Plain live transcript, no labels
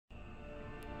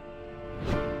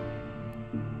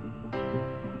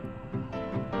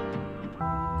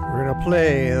gonna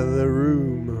play The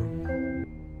Room.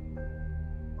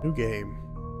 New game.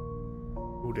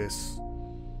 Otis.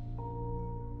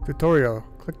 Tutorial.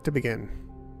 Click to begin.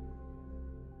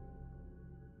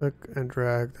 Click and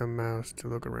drag the mouse to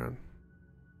look around.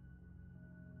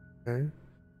 Okay.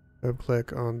 Double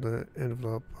click on the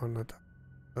envelope on the top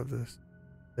of the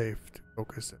safe to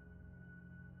focus it.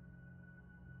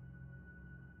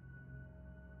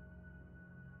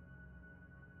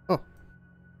 Oh.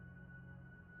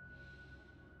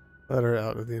 Letter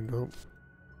out of the envelope.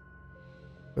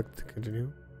 Click to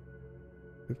continue.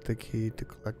 Click the key to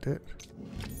collect it.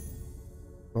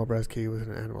 Small brass key with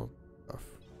an animal stuff.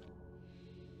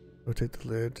 Rotate the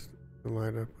lid to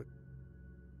line up with.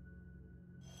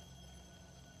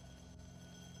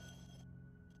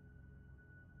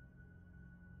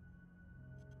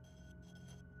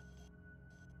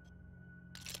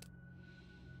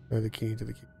 Add the key into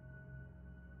the key.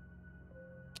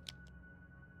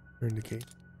 Turn the key.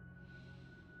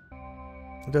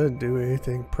 It doesn't do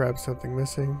anything. Perhaps something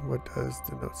missing. What does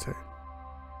the note say?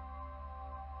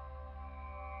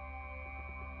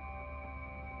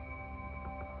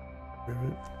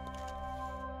 Move it.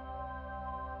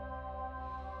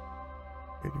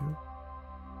 Continue.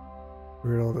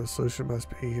 Riddle, the solution must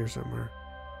be here somewhere.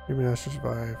 Human has to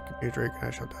survive. Give me a drink and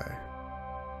I shall die.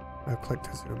 I'll click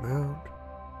to zoom out.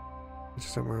 It's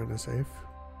somewhere in the safe.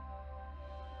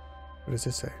 What does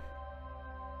it say?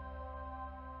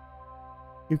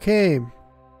 You came!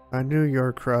 I knew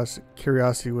your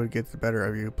curiosity would get the better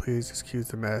of you. Please excuse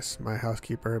the mess. My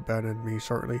housekeeper abandoned me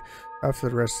shortly after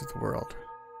the rest of the world.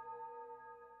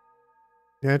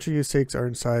 The answer you seek are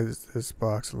inside this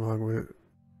box along with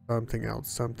something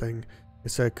else. Something you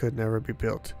said could never be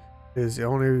built. It is the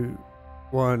only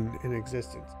one in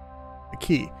existence. The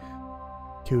key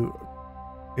to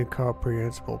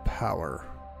incomprehensible power.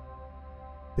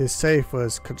 This safe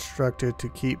was constructed to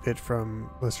keep it from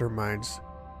lesser minds.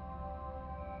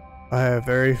 I have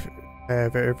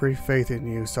every faith in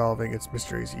you solving its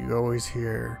mysteries. You always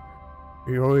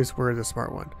were the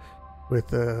smart one. With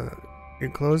the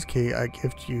enclosed key, I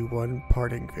gift you one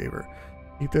parting favor.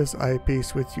 Keep this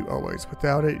eyepiece with you always.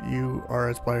 Without it, you are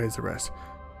as blind as the rest.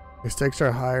 The stakes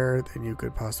are higher than you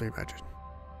could possibly imagine.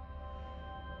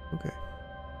 Okay.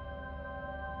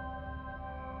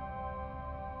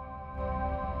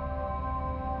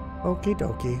 Okie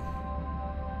dokie.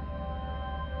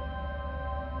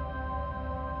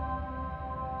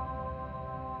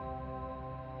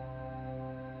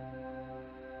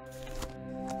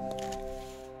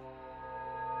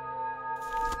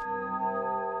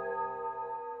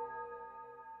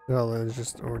 No, that's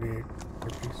just already a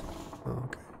piece. Oh,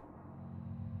 okay.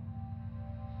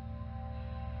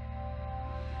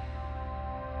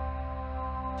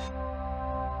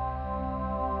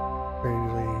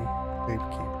 Strangely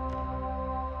shaped key.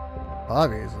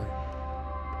 Obviously.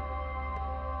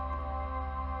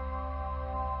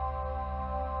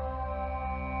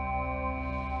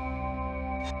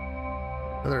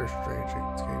 Another strange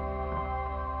escape.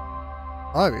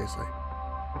 Obviously.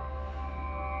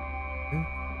 Okay.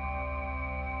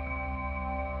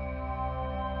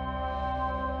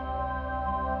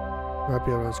 Might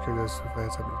be able to unscrew this if I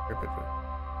had something to grip it with.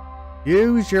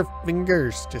 Use your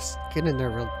fingers. Just get in there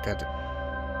real good.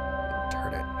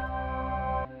 Turn it.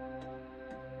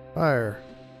 Fire.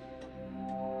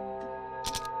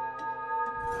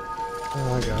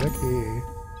 Oh, I got a key.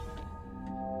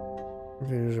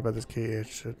 Confused about this key. It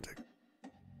should take.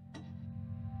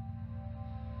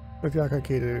 Click the icon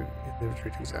key to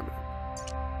inventory to examine it.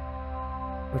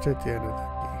 Rotate the end of the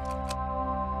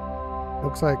key.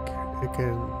 Looks like it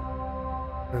can.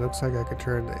 It looks like I can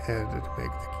turn the end to make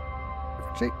the key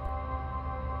different shape.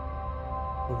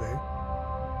 Okay.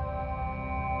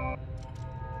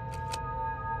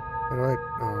 How do I?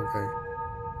 Oh, okay.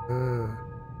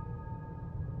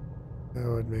 That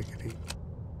would make it easy.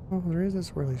 Oh, there is this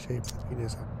swirly shape with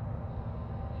penis on.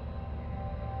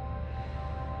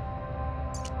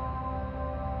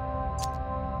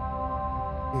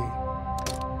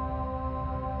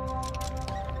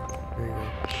 There you go.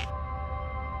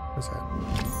 What's that?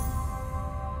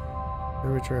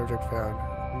 Amateur object found.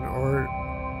 An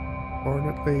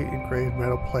ornately engraved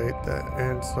metal plate that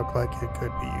ends look like it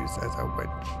could be used as a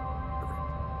winch.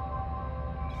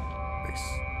 Nice.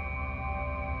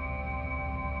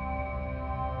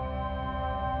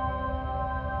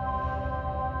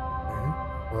 Okay,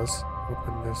 let's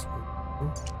open this one.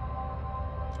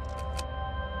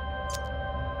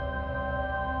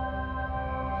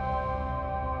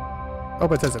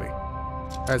 Open sesame.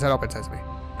 I said open sesame.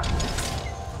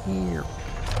 Here.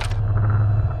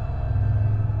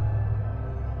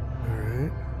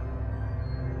 Alright.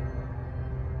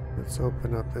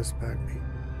 open up this back piece.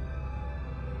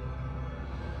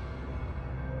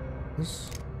 This.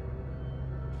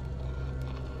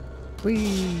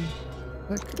 Whee!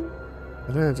 Look.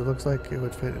 And then it looks like it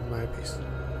would fit in my piece.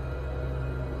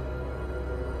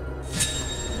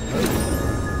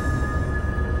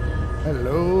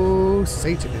 Hello,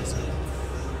 Satanism.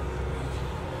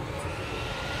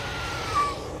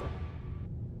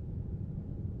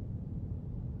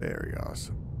 Very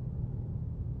awesome.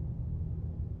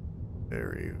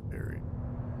 Very, very.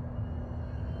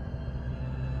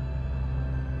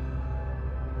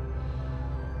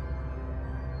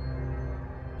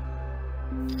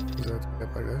 Does that get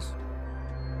up like this?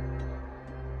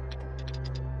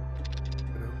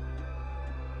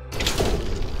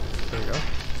 There we go.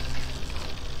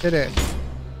 Did it.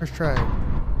 First try.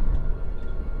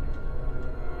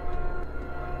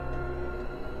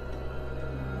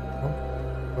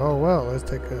 Oh well, let's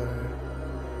take a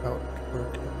out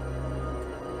work.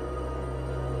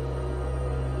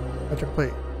 Electric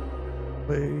plate.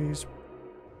 Please.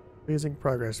 Amazing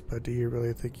progress, but do you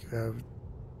really think you have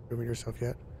proven yourself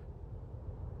yet?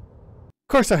 Of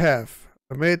course I have.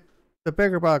 I made the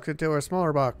bigger box into a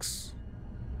smaller box.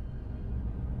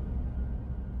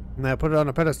 And I put it on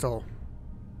a pedestal.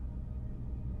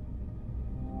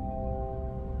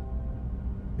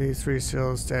 These three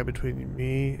seals stand between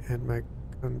me and my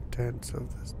contents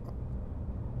of this box.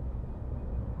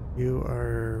 You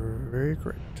are very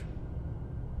correct.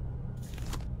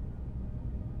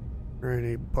 Are there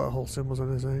any butthole symbols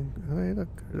on this thing? Hey,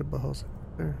 look, there's a butthole symbol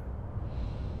there.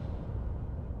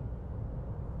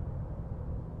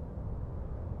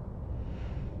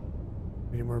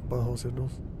 Any more butthole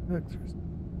symbols? Look, there's...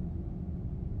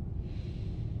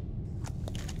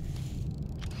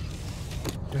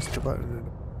 Press the button and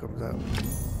it comes out.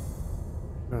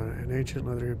 An ancient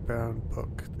leather-bound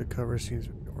book. The cover seems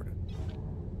to be ordered.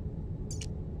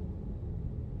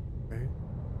 Okay.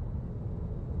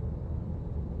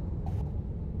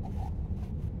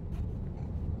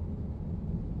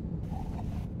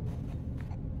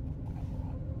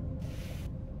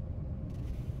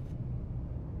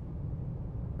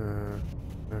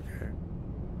 Okay.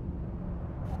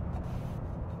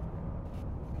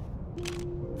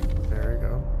 There we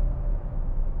go.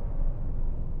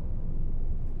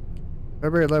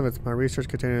 February 11th, my research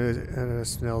continued at a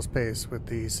snail's pace. With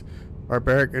these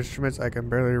barbaric instruments, I can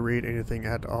barely read anything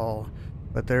at all.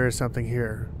 But there is something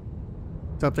here.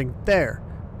 Something there!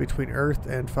 Between earth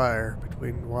and fire,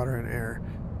 between water and air.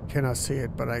 I cannot see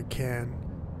it, but I can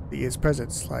see its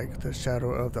presence, like the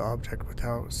shadow of the object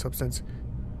without substance,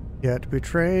 yet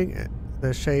betraying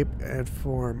the shape and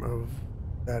form of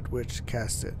that which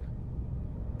casts it.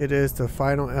 It is the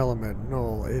final element,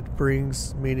 null. It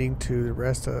brings meaning to the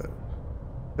rest of,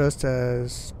 just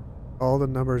as all the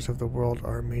numbers of the world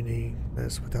are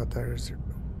meaningless without that circle.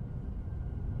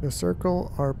 The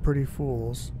circle are pretty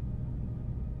fools.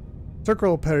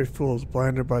 Circle of petty fools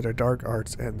blinded by their dark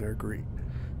arts and their greed.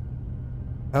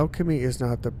 Alchemy is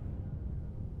not the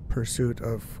pursuit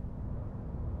of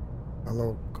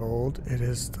hollow gold, it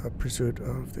is the pursuit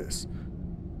of this.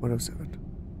 1 of 7.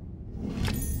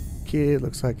 Key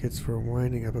looks like it's for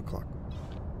winding up a clock.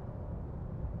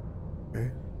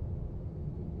 Okay.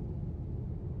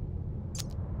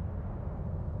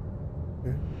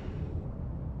 Okay.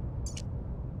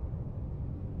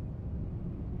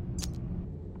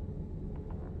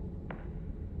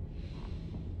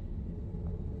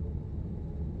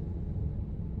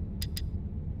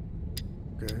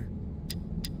 Okay.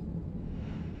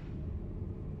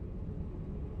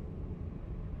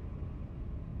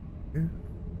 Yeah.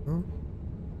 Oh.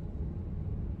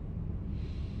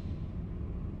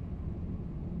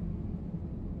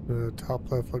 The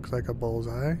top left looks like a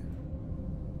bullseye.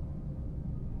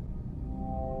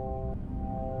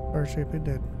 Star-shaped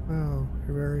indent. Wow,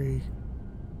 you're very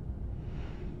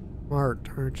smart,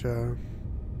 aren't you?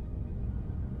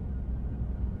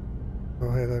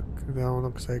 Oh, hey, look. That one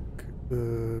looks like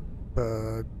the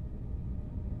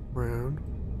round.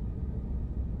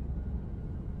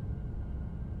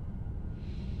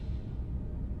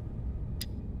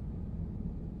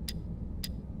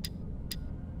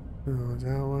 Oh,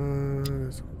 that one.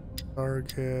 This one's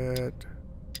target.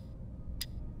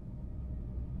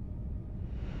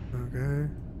 Okay.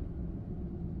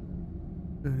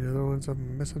 And the other ones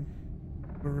I'm missing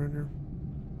around here.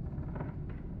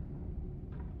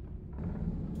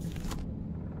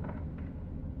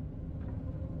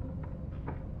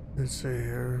 Let's see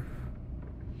here.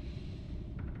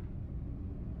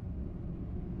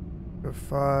 The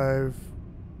 5,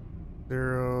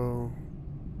 0.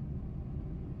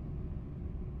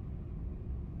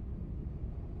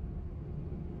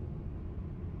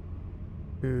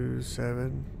 2,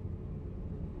 7.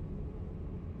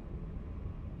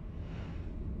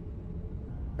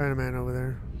 Chinaman over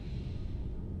there.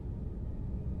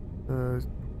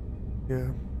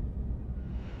 Yeah.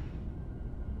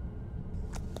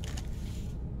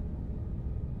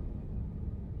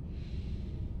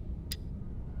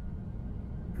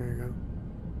 There you go.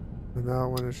 And that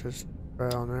one is just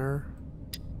trial and error.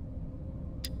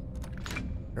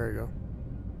 There you go.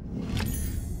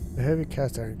 The heavy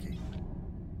cast iron key.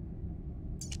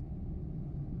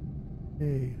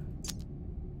 Hey.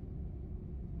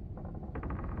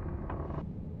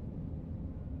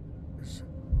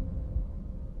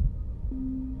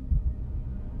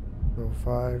 So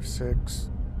 5, 6,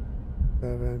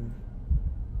 7,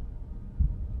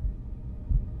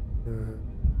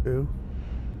 2.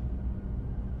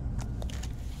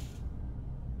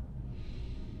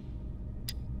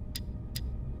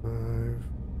 Five,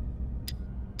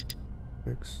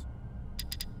 6,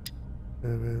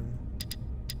 7.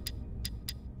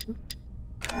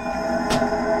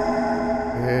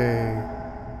 Hey.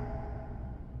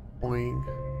 Boing.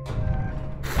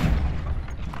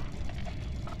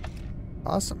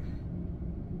 Awesome.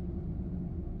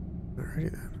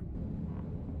 Alrighty then.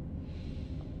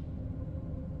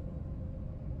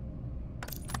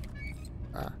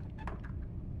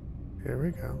 Here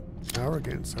we go. Now we're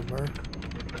getting somewhere.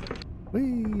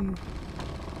 Whee!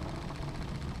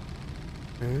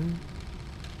 And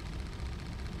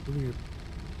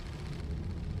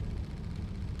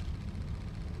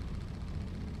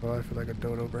oh, I feel like a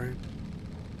dodo brain.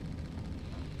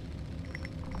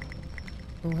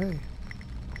 Oh hey.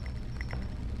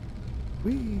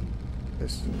 Whee!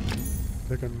 This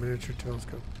like a miniature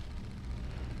telescope.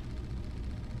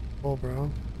 Oh bro.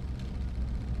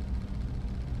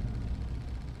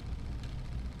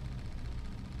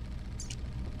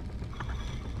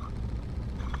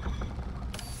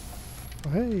 Oh,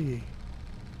 hey!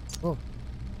 Oh.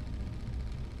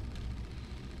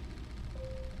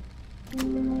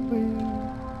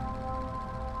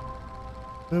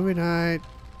 Movie night.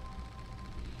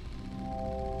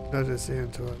 Not just see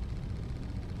into it.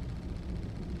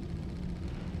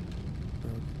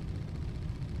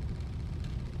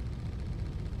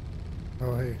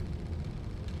 Oh, hey.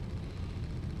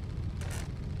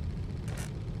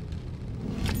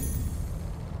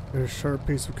 There's a sharp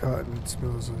piece of cotton. It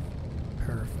smells of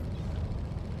paraffin.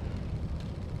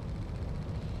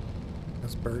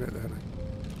 Let's burn it then.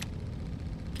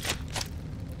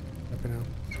 Up and out.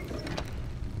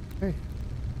 Hey,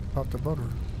 pop the butter.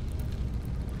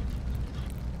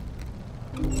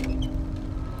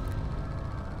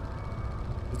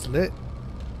 It's lit.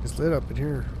 It's lit up in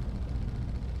here.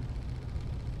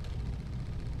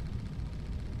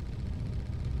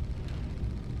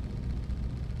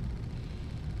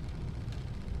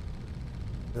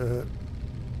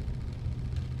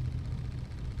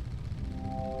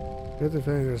 Good to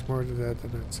think there's more to that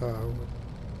than I saw. I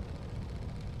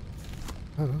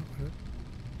don't know.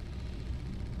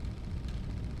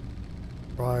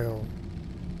 Trial.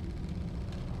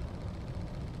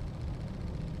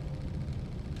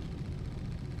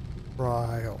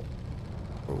 Trial.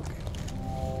 Okay.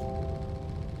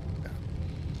 Yeah.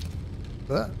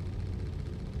 That.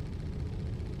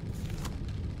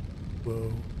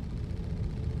 Whoa.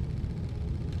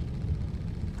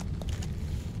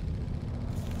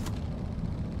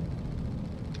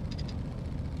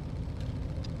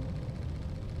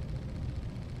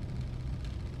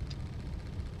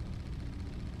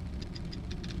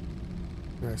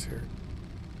 Nice here.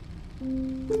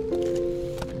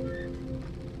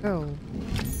 Oh.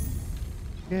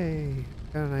 Yay.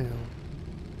 Got an ale.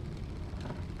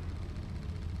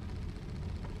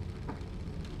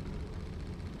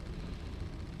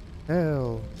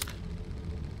 Hell.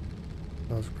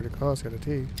 That was pretty close. Got a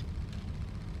T.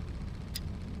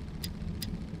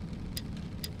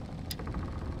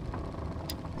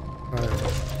 Alright.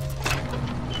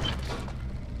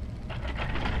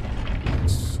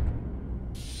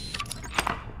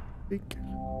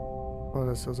 Oh,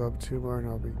 this goes up 2 more and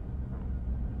I'll be...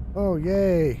 Oh,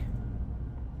 yay!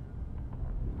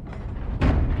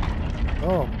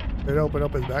 Oh, it opened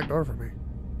up his back door for me.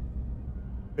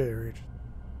 Very interesting.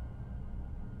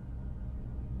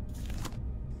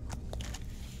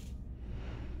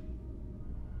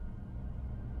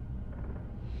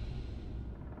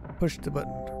 Push the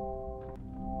button.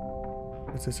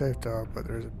 It's a safe door, but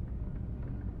there's a...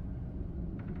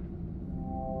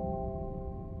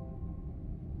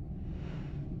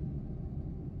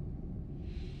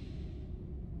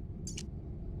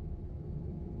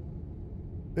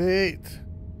 Wait.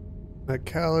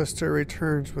 McAllister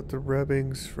returns with the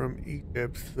rubbings from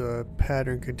Egypt. The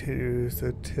pattern continues.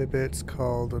 The Tibbets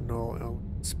call the null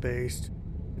element space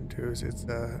into it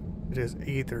is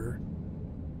either,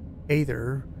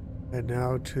 and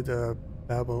now to the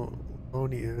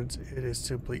Babylonians it is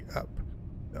simply up.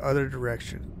 The other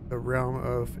direction, the realm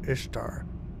of Ishtar.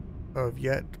 Of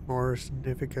yet more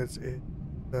significance is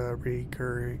the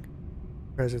recurring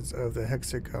presence of the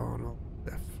hexagonal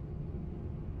glyph.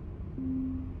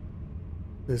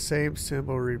 The same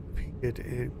symbol repeated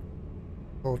in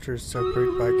cultures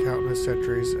separated by countless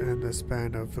centuries and the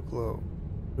span of the globe.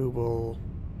 Who will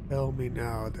tell me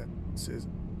now that this is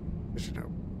Vishnu?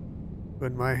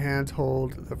 When my hands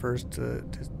hold the first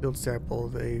distilled sample,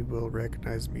 they will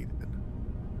recognize me then.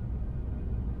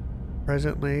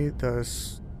 Presently, the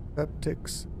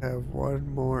skeptics have one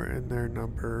more in their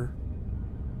number.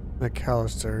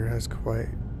 McAllister has quite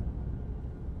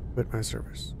quit my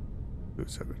service.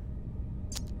 7.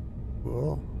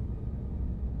 Cool.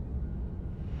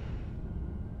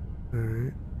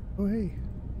 Alright. Oh, hey.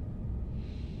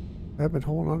 I've been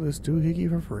holding on to this doohickey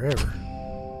for forever.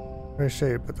 I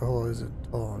shade, but the hole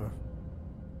isn't tall enough.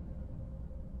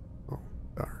 Oh,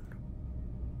 darn.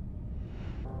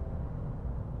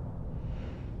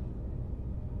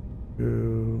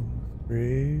 Two,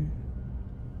 three.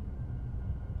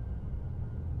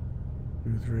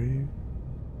 2, 3.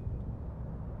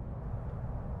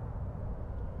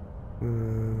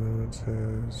 It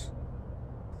says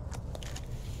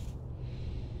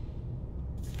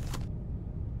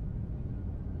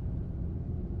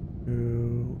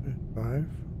 2 and 5.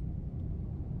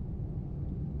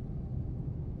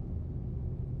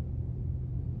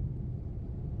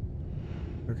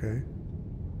 Okay.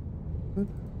 What?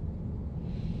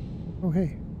 Oh,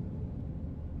 hey.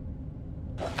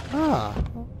 Ah.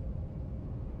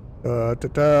 Da da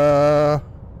da.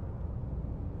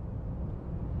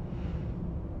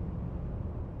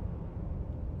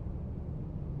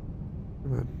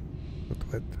 Come on.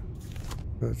 What?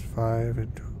 So it's 5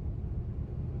 and 2.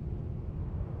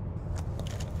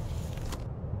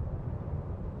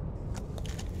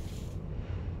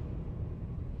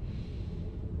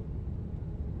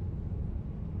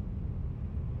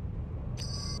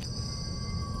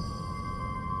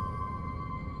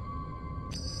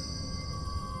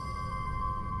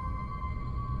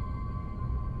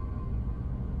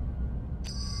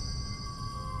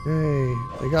 Yay,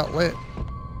 they got lit.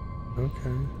 Okay.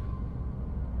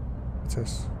 What's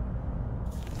this?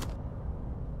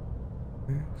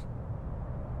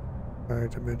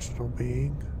 Five-dimensional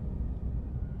being.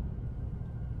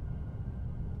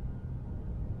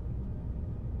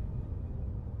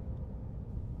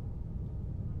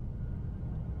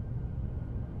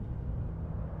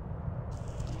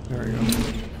 There we go.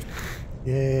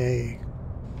 Yay.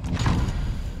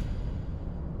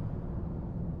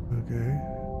 Okay.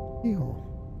 Heal.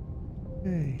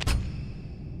 Yay.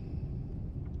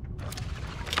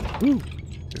 Ooh.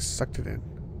 Just sucked it in.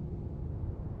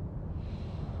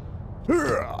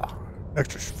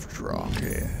 Extra strong,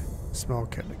 yeah. Small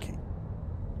cabinet key.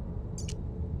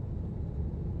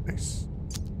 Nice.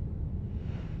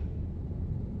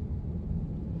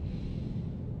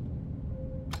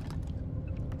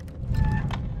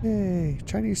 Yay,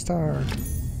 Chinese star.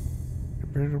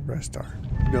 Imperial breast star.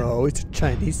 No, it's a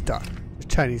Chinese star. A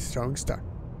Chinese strong star.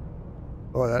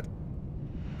 Oh, that.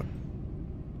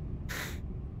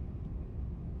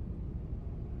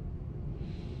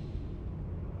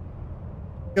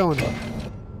 Going up.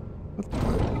 What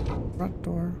the front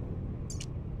door?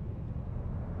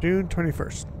 June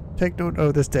 21st. Take note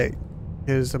of this date.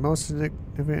 It is the most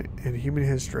significant in human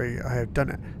history. I have done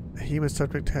it. The human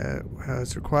subject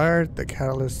has required. The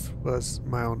catalyst was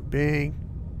my own being.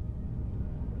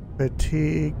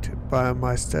 Fatigued by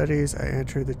my studies, I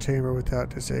entered the chamber without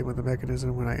disabling the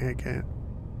mechanism.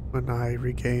 When I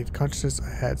regained consciousness,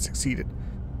 I had succeeded.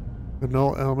 The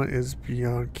null element is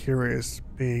beyond curious,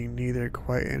 being neither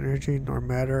quite energy nor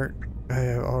matter. I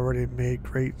have already made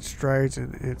great strides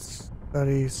in its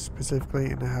study, specifically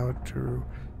in how it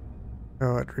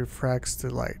refracts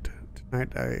the light.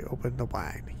 Tonight I opened the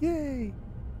wine. Yay!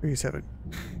 37.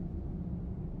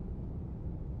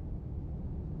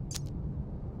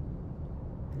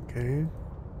 Okay.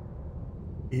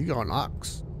 He's got an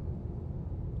ox.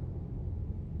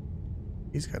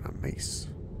 He's got a mace.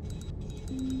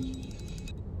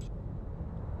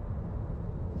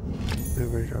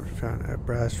 Nobody found a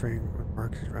brass ring with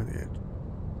markings around the edge.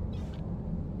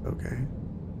 Okay.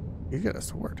 He's got a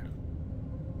sword.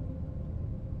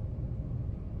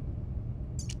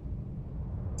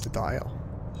 The dial.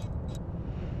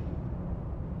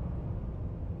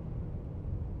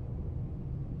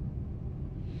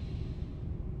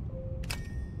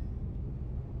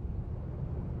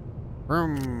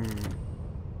 Vroom.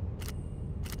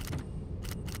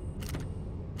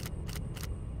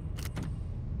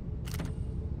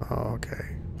 Oh, okay.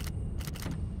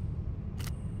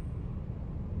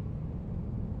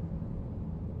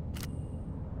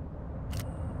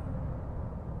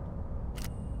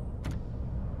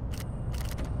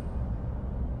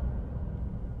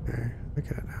 Okay, look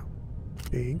at it now.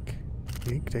 Dink,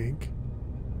 dink, dink.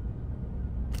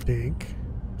 Dink,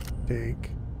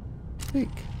 dink,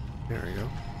 dink. There we go.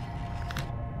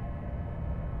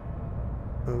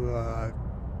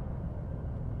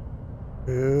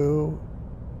 2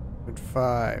 and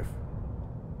 5.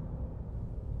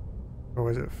 Or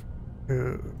was it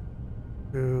 2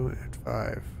 and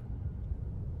 5?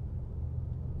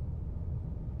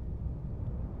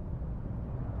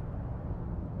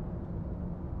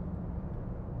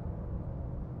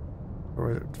 Or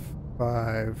was it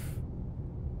 5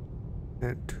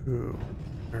 and 2?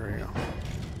 There we go.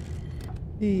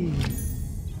 Key.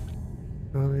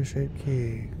 Normally shaped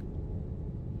key.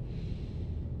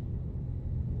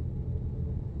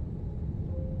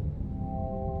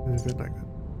 Is it like that?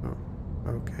 Oh,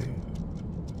 okay.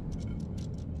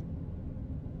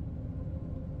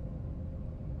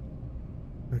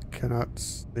 I cannot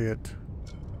see it.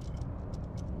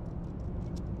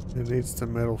 It needs the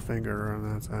middle finger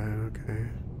on that side, okay.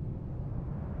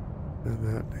 And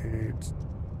that needs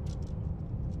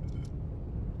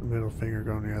the middle finger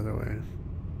going the other way.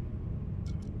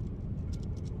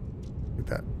 Like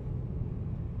that.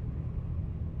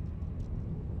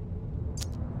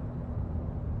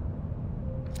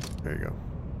 There you go.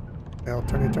 L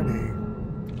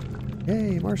turny.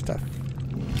 Yay, more stuff.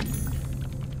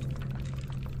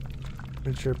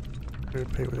 Make sure to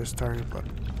pay with this turning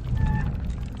button.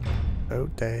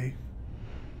 Okay.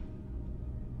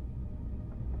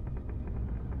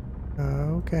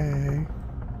 Okay.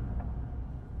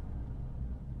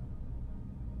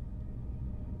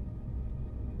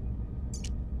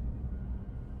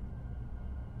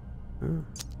 Oh.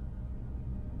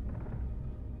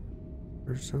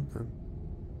 There's something.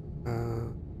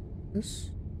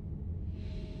 This?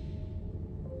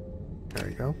 There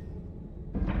you go.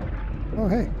 Oh,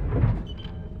 hey.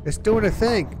 It's doing a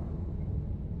thing.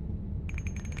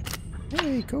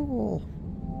 Hey, cool.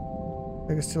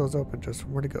 I guess still is open, just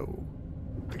where to go.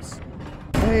 Nice.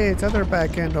 Hey, its other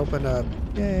back end opened up.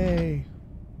 Yay.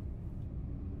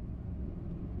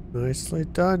 Nicely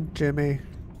done, Jimmy.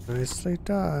 Nicely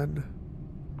done.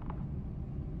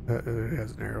 It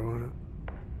has an arrow on it.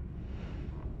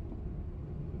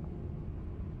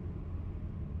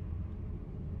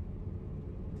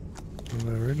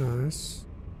 Very nice.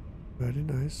 Very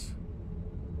nice.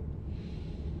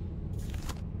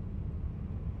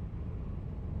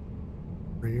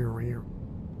 Rear.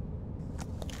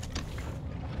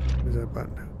 Where's that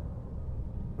button?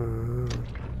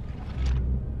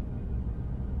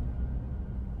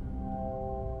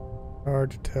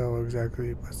 Hard to tell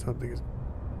exactly what something is.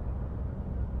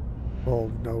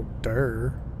 Well, no,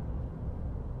 der.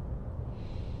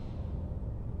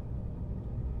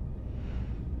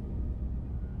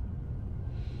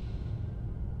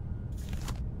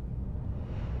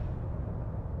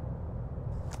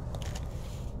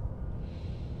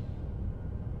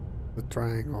 The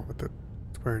triangle with the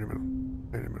square in the middle.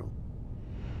 Right in the middle.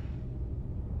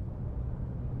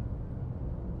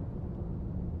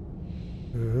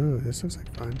 Ooh, this looks like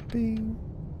fun. Ding.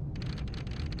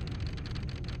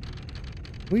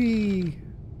 Whee!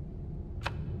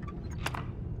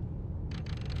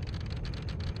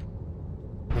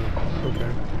 Oh,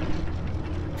 okay.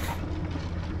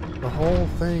 The whole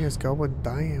thing is going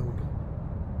down.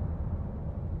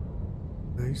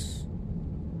 Nice.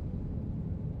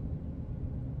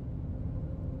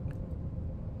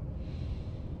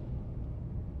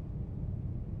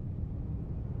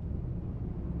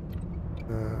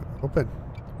 Open.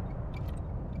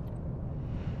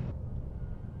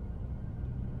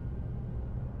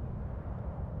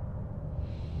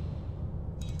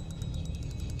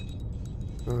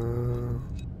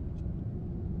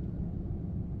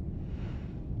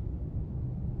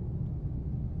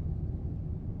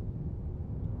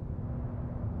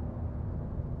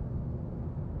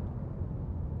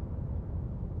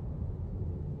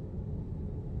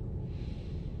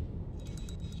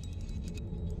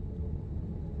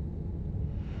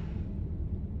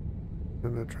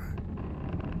 I'm gonna try.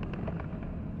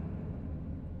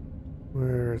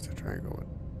 Where is the triangle?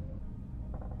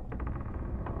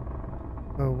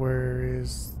 Oh, where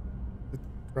is the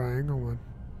triangle one?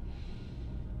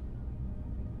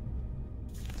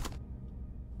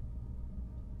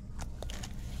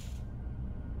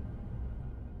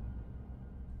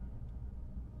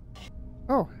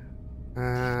 Oh.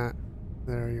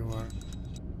 There you are.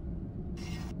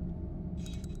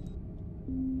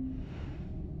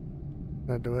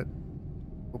 Did I do it?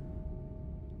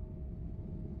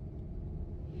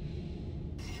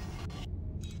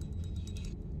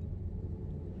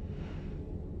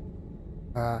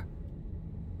 I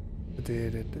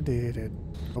did it. I did it.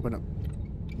 Open up.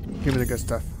 Give me the good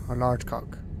stuff. A large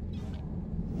cock.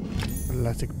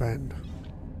 Elastic band.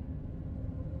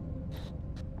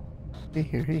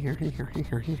 Here.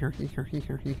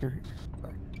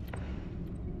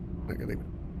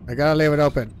 I gotta leave it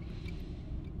open.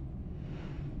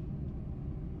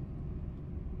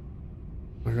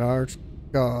 A large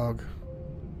dog.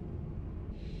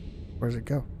 Where's it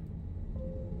go?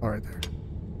 Oh, right there.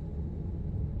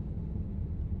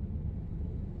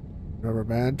 Rubber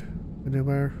band.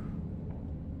 Anywhere?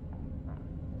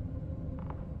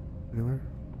 Anywhere?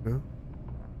 No?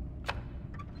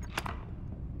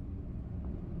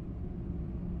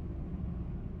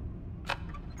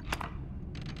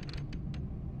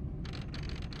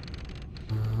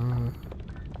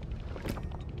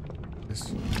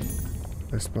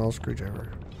 A small screwdriver.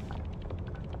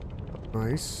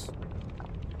 Nice.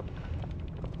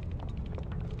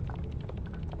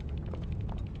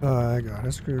 I got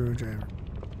a screwdriver.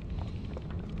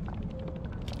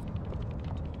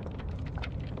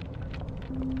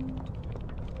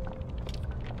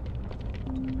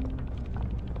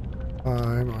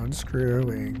 I'm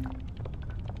unscrewing.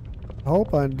 I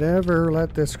hope I never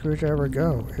let this screwdriver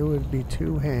go. It would be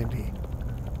too handy.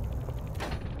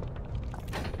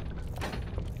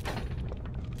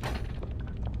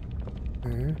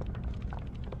 Okay.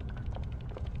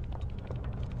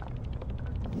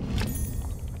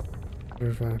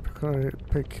 There's my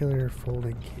peculiar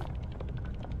folding key.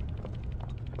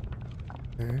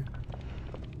 Okay.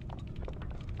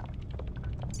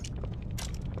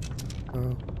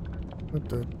 Oh, what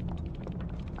the?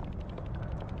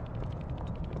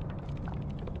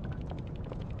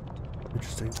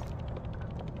 Interesting.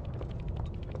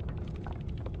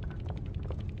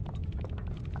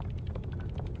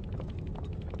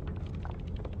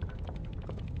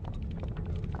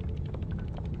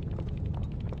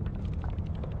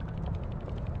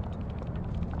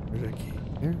 There's a key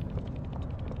here.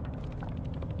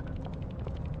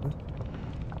 Huh?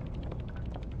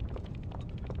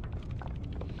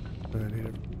 But I need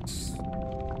an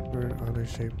oddly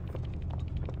shaped.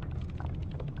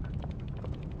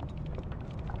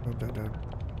 Hold that down.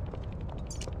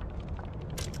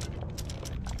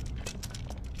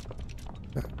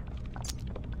 Ah.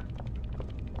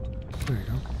 There you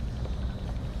go.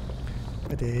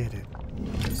 I did it.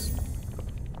 This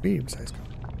medium size cup.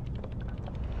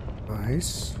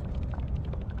 Nice.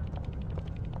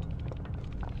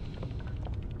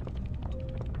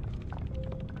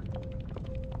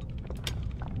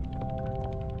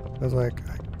 Feels like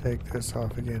I can take this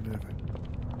off again if it.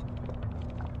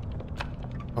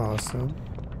 Awesome.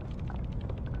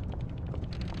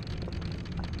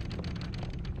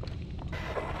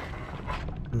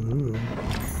 Ooh,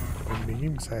 a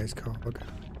medium-sized cog.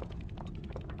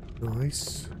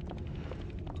 Nice.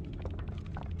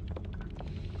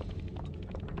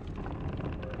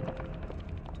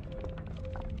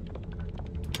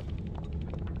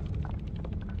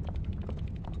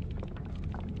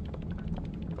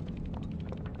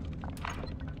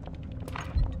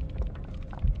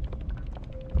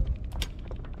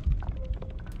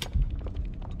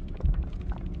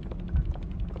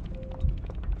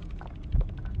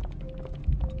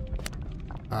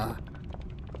 Ah.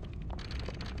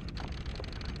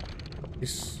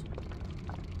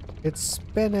 It's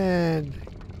spinning.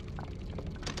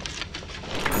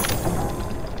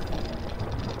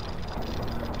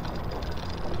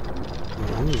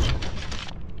 Ooh.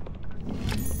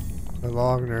 The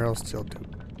long narrow steel tube.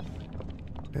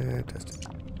 Fantastic.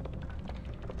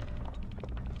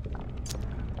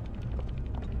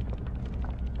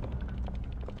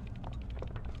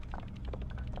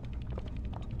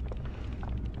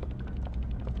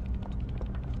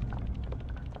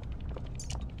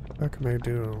 How can I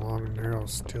do a long narrow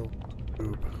steel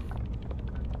tube?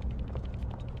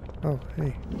 Oh,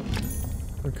 hey.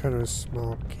 What kind of a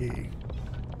small key?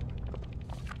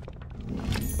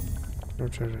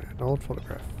 An old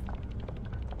photograph.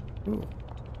 Ooh.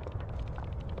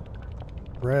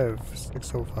 Rev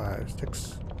 605.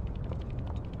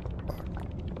 Fuck.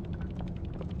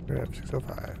 Rev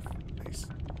 605. Nice.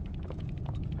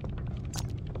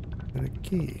 And a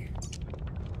key.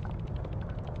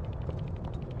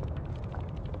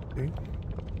 Okay.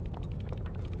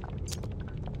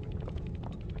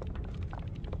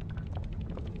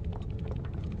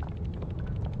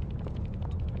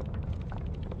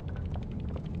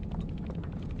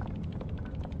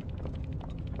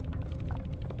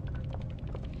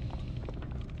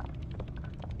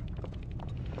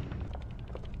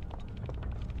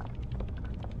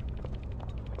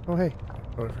 Oh, hey.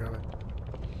 Oh, I forgot it.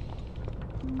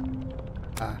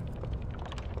 Ah.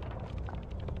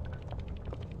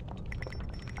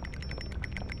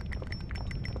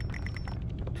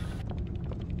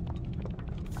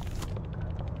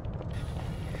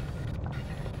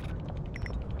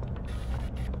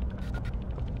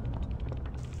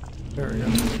 There we go.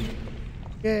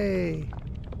 Yay!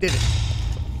 Did it!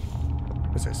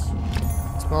 What's this?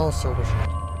 Small silver shield.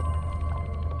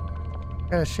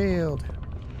 Got a shield!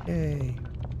 Yay!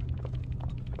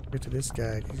 Get to this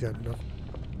guy. He's got nothing.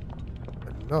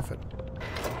 Nothing.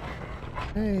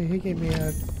 Hey, he gave me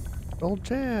a gold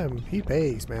gem. He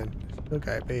pays, man. This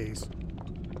guy pays.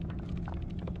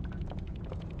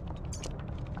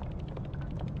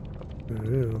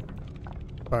 Ooh.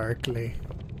 Sparkly.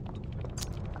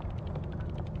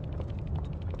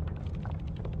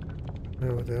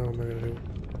 Now what the hell am I gonna do?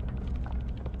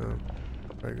 Oh,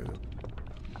 very good.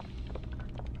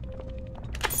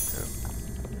 Yeah.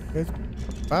 It's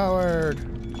powered.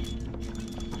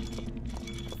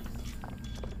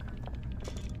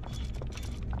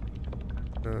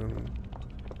 Oh.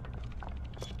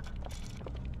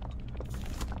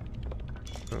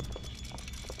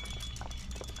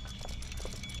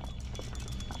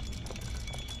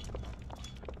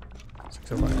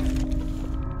 Six of life.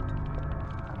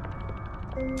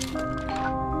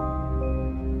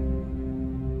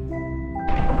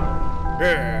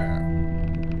 Yeah!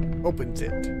 Opens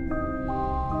it.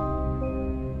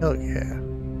 Hell yeah.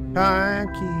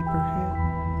 Timekeeper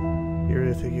hit. You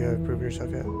really think you have proven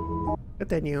yourself yet?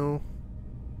 Continue.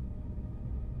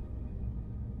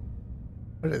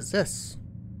 What is this?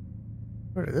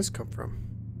 Where did this come from?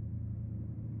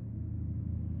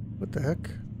 What the heck?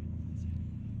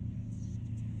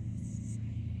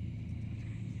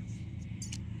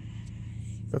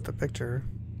 Got the picture.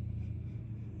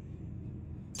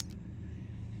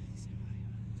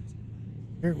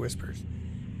 Hear whispers.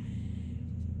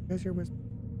 You guys hear whispers?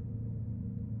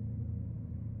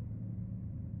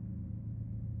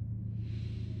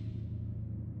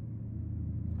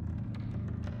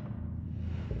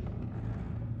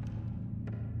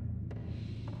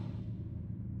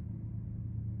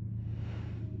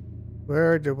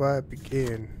 Where do I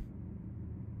begin?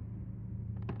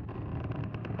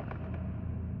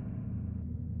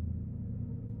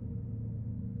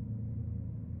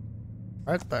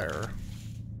 Right there.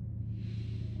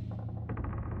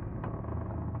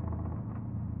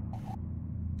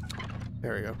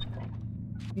 There we go.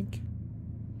 Yoink.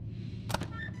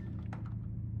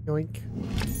 Yoink.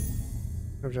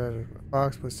 I've got a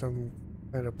box with some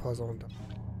kind of puzzle on top.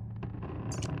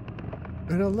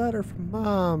 And a letter from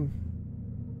Mom.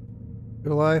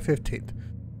 July 15th.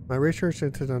 My research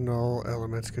into the null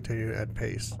elements continues at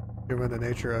pace. Given the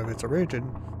nature of its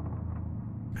origin,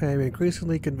 I am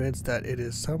increasingly convinced that it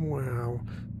is somehow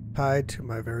tied to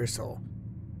my very soul.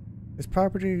 Its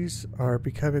properties are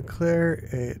becoming clear.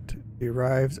 It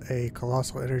derives a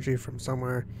colossal energy from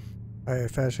somewhere. I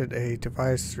have fashioned a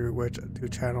device through which to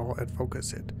channel and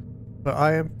focus it. But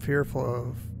I am fearful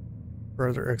of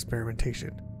further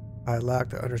experimentation. I lack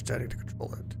the understanding to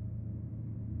control it.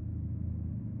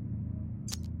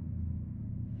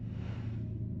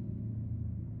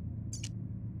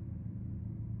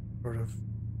 Sort of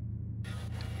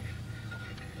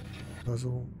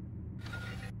puzzle.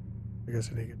 I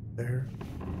guess I need to get there.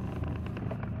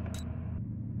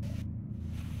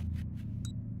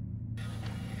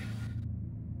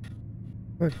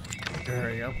 Good. There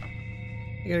we go.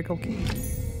 You gotta go key.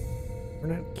 Or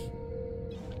not key.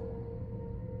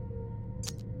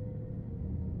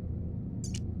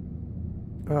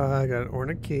 I got an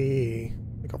ornate key.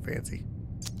 Look how fancy.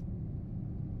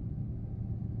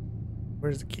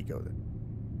 Where does the key go then?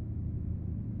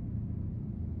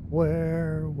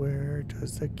 Where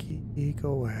does the key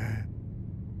go at?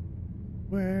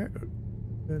 Where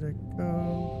did it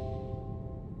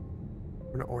go?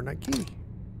 An ornate key.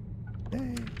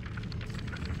 Yay.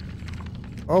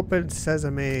 Open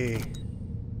sesame.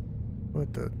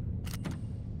 What the?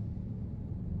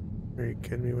 Are you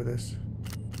kidding me with this?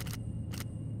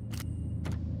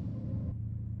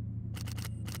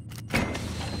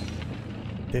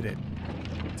 Did it.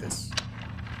 This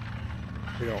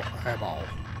big old eyeball.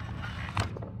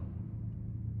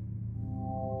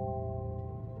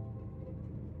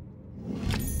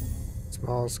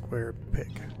 Small square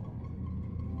pig.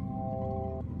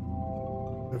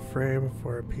 The frame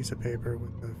for a piece of paper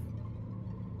with the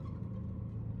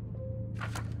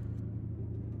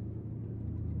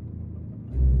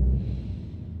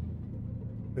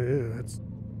ew, that's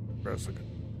gross looking.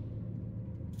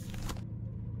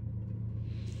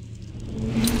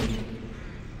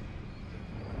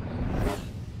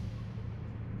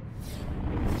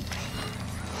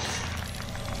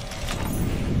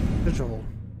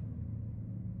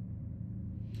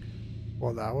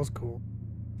 Well, that was cool.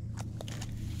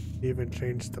 Even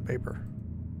changed the paper.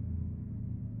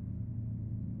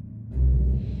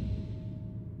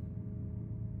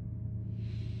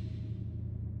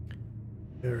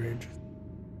 Very interesting.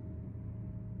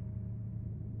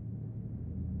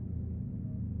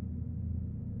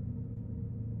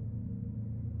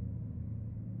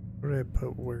 Where did I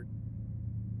put where?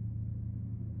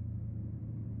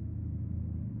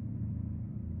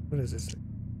 What is this?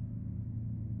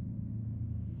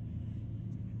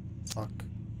 Fuck.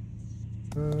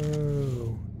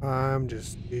 Oh, I'm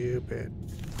just stupid.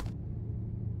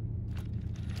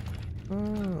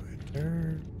 Oh, it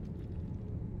turned.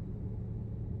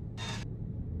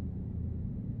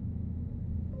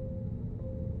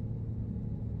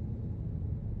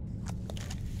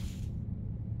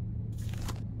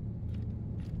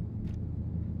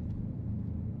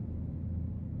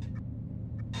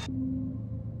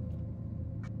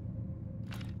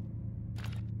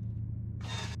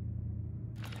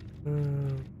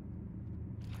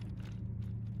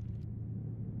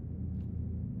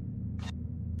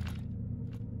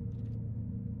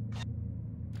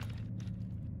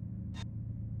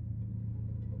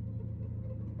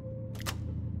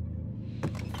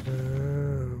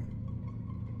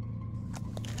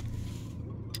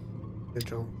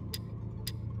 Vigil.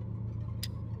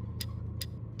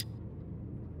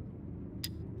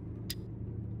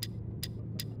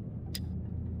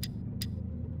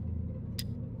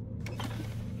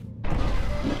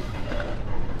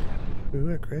 Ooh,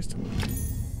 a crystal.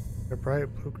 A bright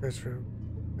blue crystal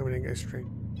emanating a string.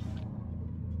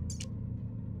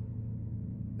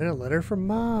 And a letter from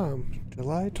Mom.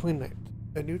 July 29th.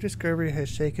 A new discovery has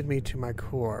shaken me to my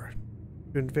core.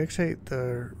 To investigate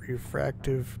the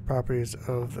refractive properties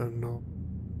of the null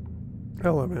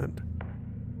element,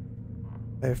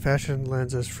 I fashioned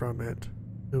lenses from it.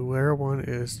 To wear one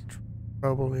is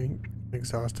troubling,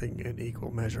 exhausting in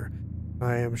equal measure.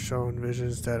 I am shown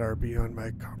visions that are beyond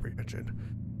my comprehension.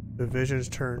 The visions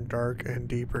turn dark and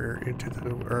deeper into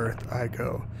the earth I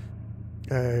go.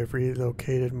 I have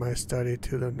relocated my study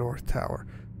to the North Tower.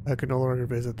 I can no longer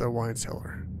visit the wine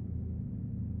cellar.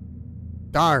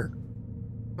 Darn!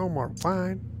 No more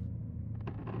wine.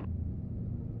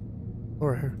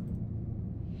 Or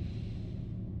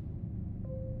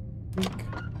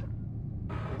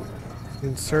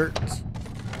insert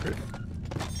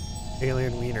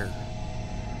alien wiener.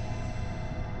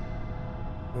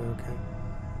 Okay.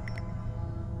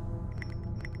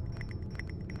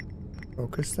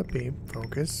 Focus the beam.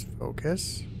 Focus.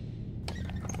 Focus.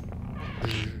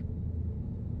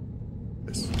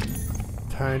 This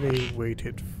tiny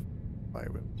weighted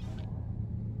flywheel.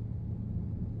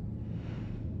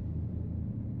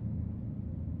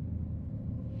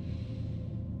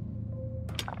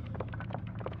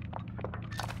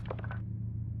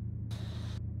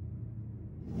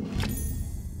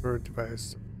 Bird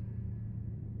device.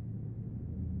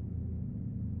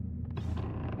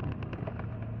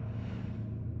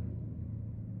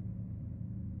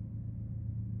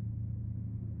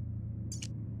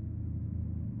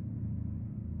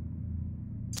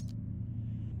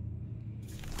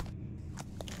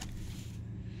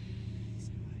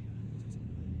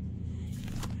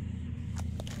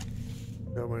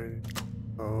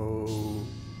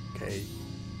 Okay.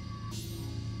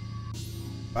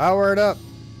 Power it up.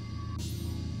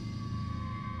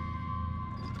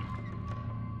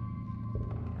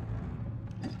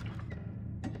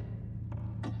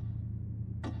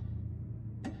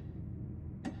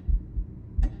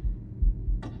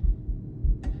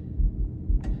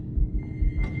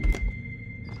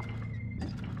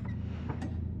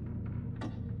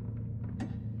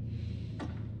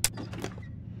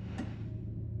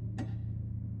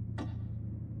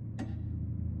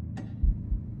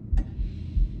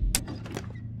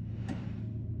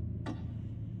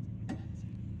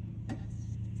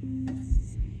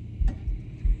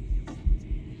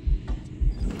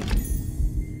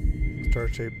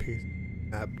 Star-shaped piece.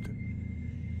 Apt.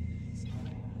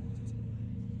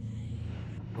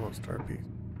 Oh, star piece.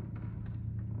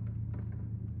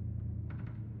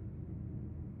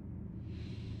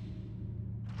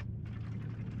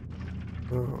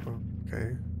 Oh,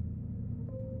 okay.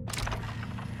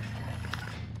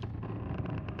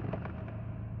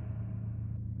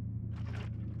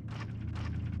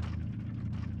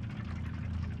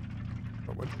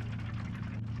 Oh, what?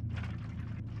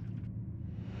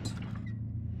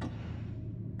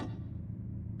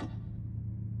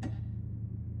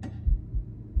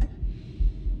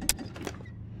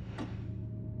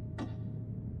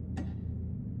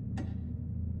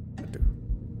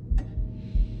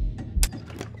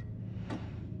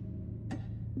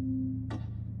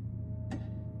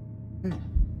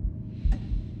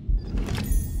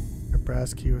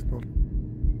 brass key with multiple.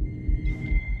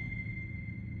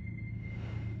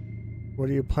 What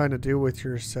do you plan to do with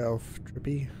yourself,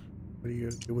 Trippy? What do you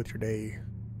do with your day?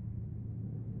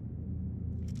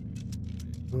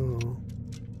 Oh.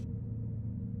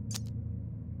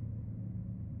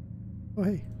 Oh,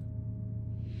 hey.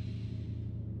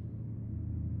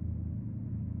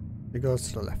 It goes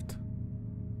to the left.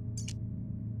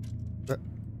 But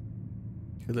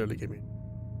he literally gave me.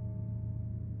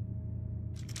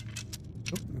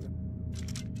 Oh.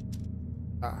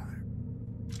 Ah.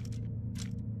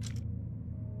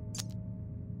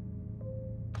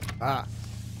 Ah.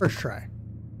 First try.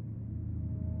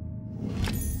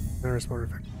 There's more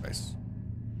effect device.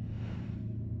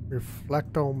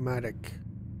 Reflectomatic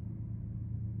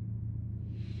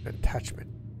attachment.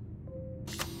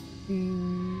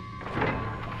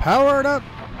 Powered up.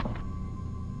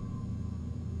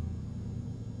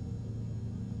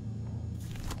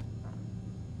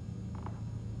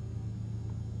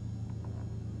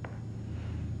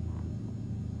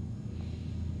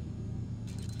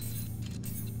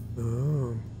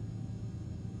 Oh.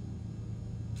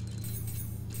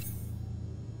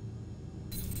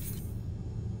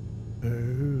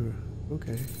 Oh,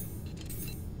 okay.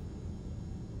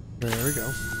 There we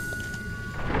go.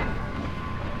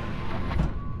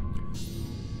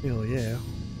 Hell yeah.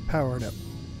 Power it up.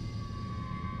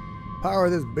 Power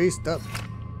this beast up.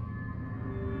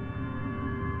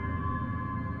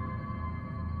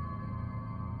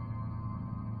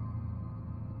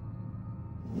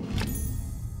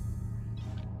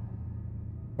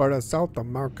 Para South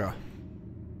America.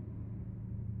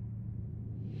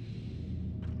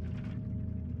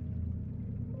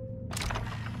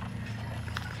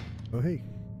 Oh, hey.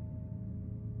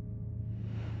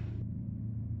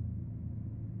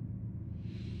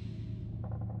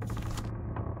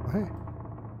 Oh, hey.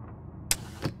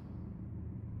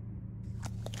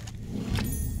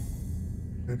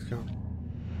 Let's go.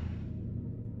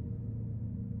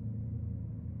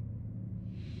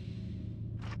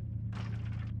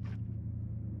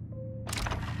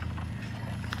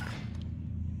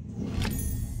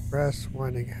 Brass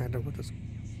winding handle with this.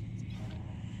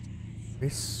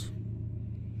 Nice.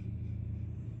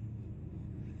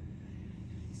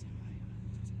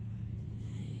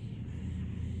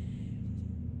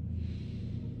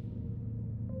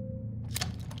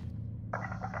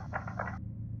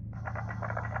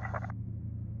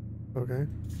 Okay.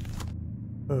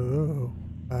 Oh,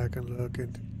 I can look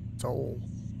into soul.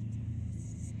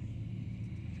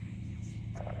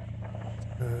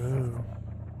 Oh.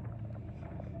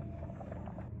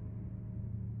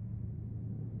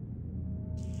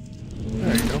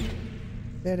 There you go.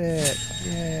 Did it!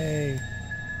 Yay!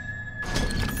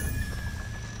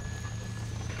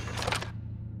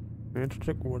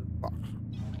 Magic wood box.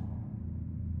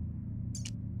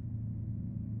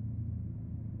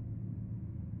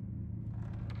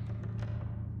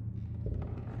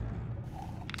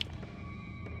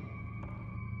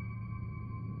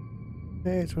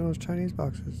 Hey, it's one of those Chinese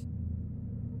boxes.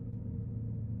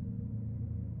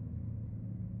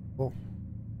 Cool.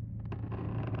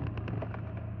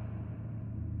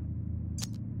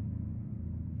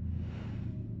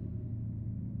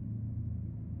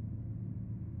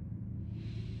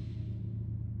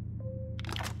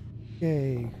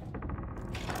 Yay.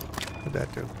 What'd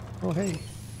that do? Oh, hey.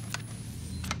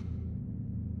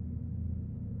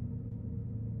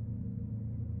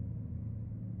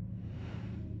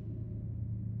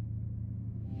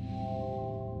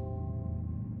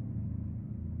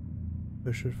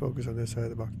 I should focus on this side of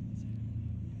the box.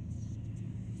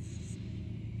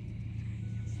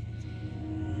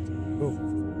 Oh.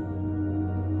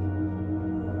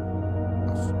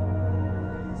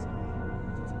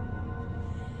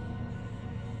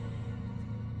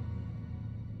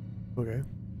 Okay.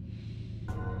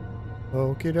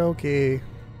 Okie dokie.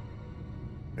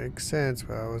 Makes sense,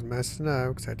 but I was messing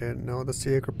up because I didn't know the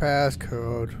secret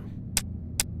passcode.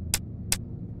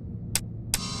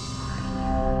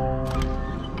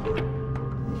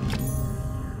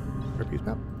 Repeat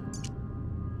map.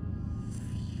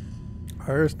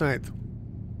 Iris 9th.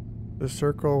 The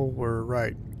circle were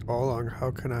right all along. How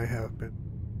can I have been?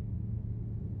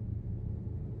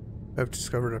 I've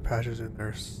discovered a passage in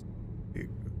their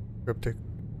cryptic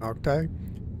octi,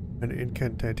 an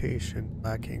incantation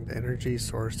lacking the energy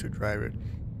source to drive it.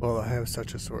 Well, I have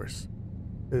such a source.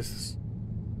 This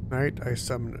night I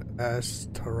summoned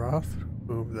Astaroth,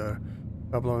 whom the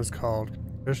Babylons called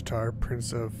Ishtar,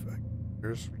 Prince of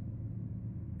Accusers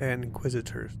and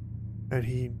Inquisitors, and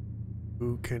he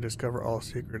who can discover all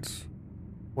secrets.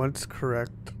 Once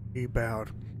correctly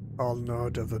bound, all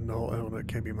knowledge of the null element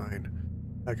can be mine.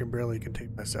 I can barely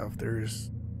contain myself. There's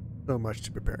so much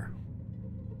to prepare.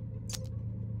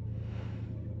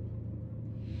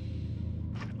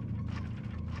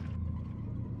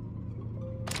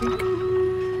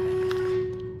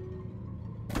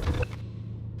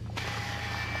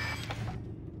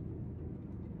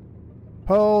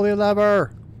 Pull the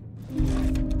lever!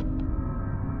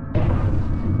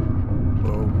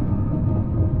 Whoa.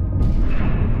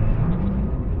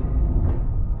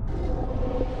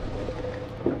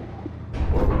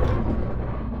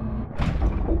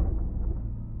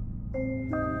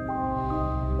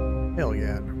 Hell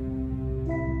yeah.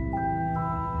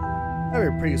 That'd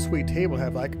be a pretty sweet table to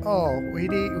have, like, oh, we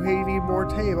need more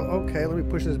table. Okay, let me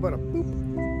push this button. Boop.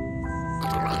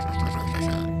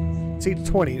 Seat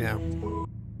 20 now.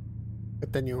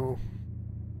 But then you...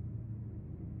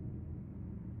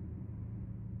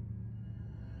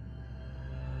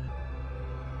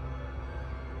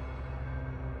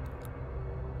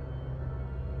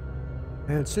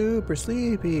 And super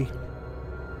sleepy.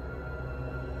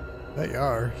 Bet you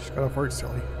are. Just got off work,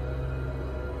 silly.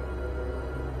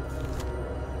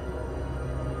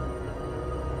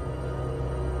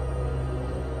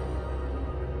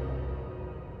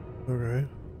 Okay.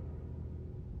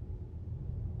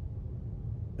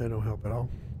 That don't help at all.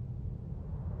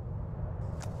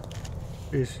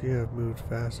 Yes, you have moved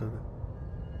fast on it.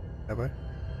 Have I?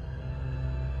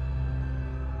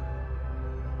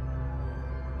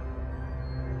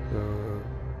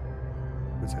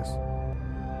 What's this?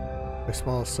 A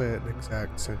small slit in the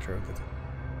exact center of the table.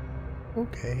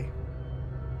 Okay.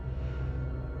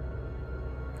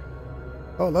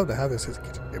 Oh, I'd love to have this as a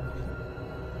kitchen table.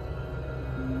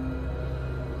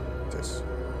 What's this?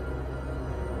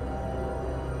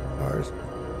 Ours.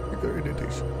 Regular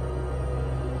indentation.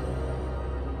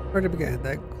 Where to begin?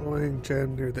 That glowing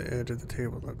gem near the edge of the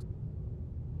table looks.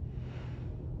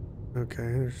 Okay,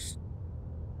 there's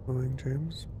glowing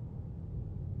gems.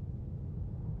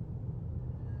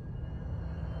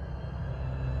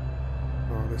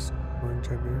 Oh, this glowing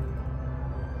gem here.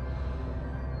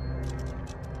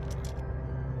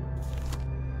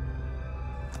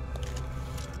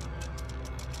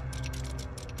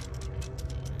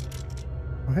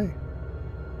 Oh, hey.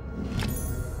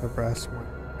 A brass one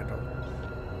handle.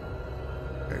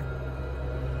 Okay.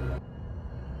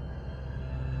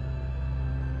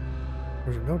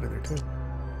 There's a note in there too.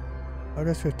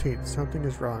 August 15th. Something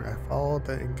is wrong. I followed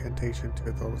the incantation to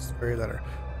the very letter.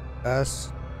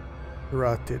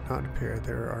 Astaroth did not appear.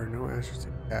 There are no answers to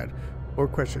be had. More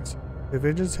questions. The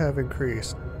visions have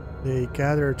increased. They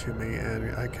gather to me,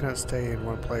 and I cannot stay in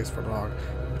one place for long.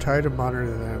 I try to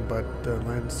monitor them, but the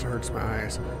lens hurts my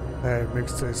eyes. I have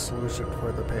mixed a solution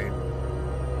for the pain.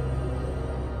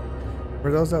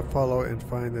 For those that follow and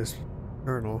find this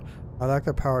journal, I lack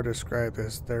the power to describe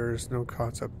this. There is no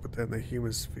concept within the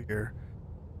human sphere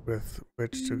with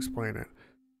which to explain it.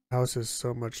 The house is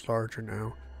so much larger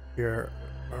now. Here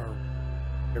are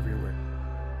everywhere.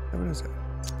 What is it?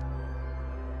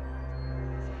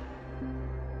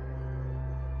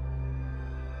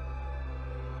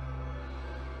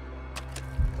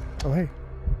 Oh, hey.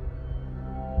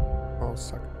 Oh,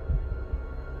 suck.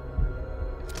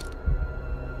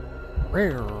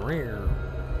 Rare.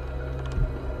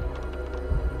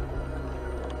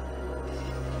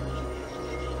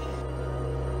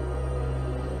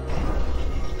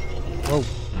 Whoa.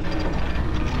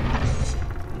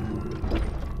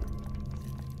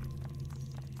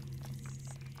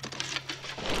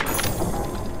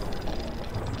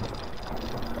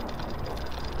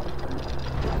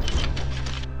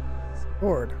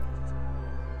 Lord.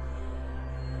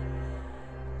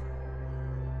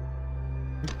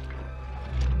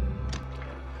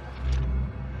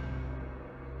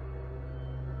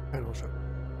 Panel shot.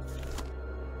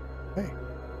 Hey.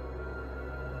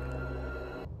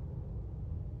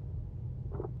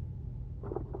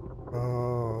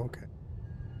 Oh, okay.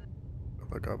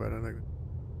 Look up at it.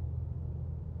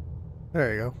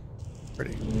 There you go.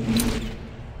 Pretty.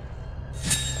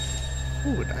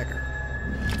 Ooh, a dagger.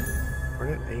 Or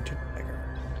an ancient dagger.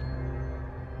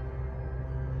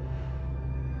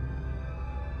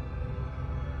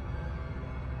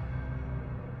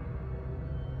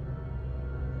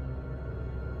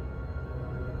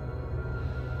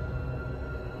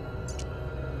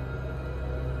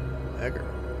 Dagger.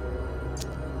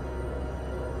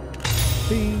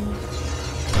 Bing.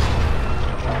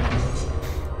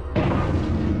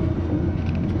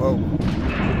 Whoa.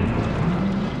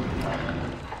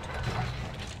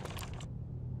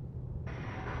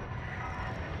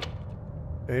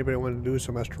 Anybody want to do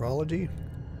some astrology?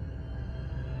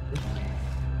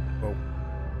 Whoa.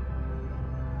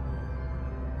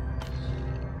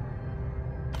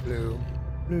 blue,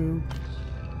 blue,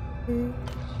 blue,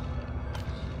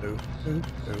 blue, blue,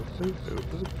 blue, blue, blue,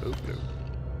 blue, blue, blue.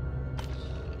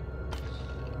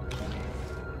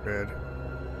 Red.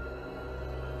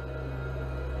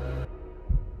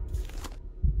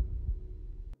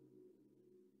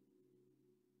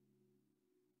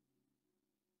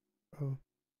 Oh,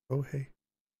 oh, hey.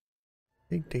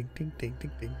 Ding, ding, ding, ding,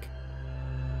 ding, ding.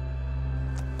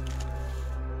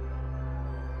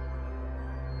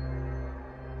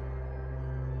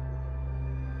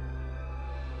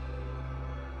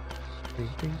 Ding,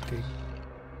 ding, ding.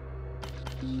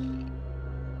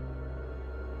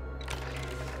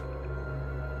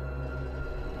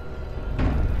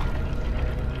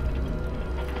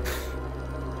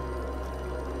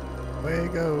 Away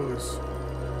it goes.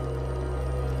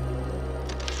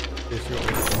 Yes, you're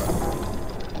right.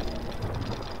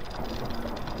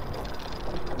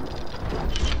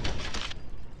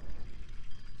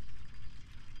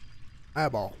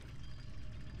 Eyeball.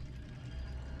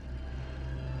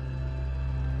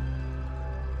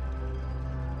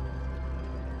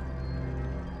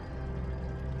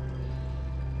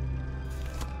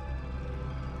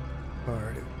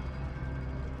 Alrighty.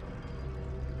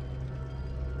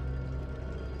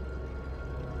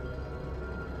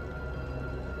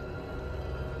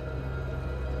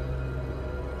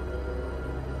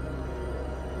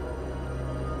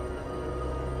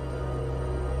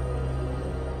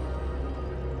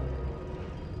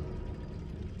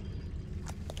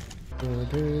 One,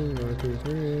 two,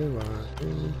 three, 1,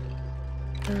 2,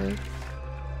 3.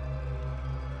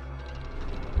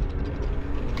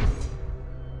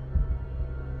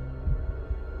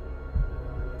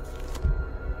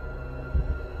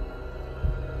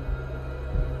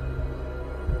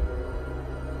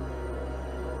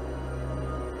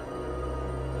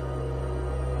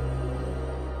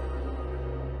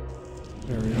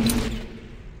 There we go.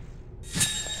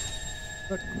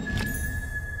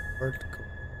 Vertical.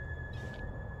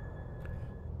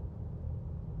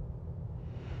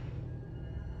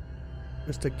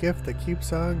 Just a gift that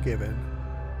keeps on giving.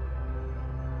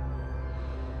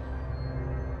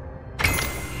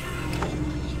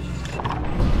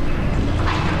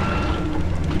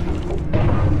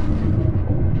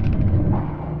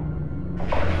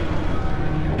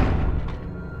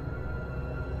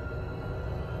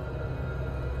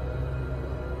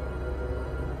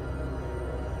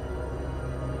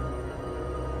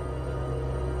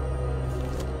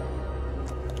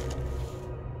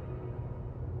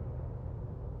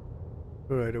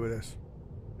 What do I do with this?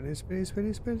 Spinny, spinny,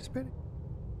 spinny, spinny, spinny.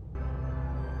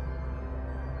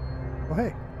 Oh,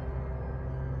 hey.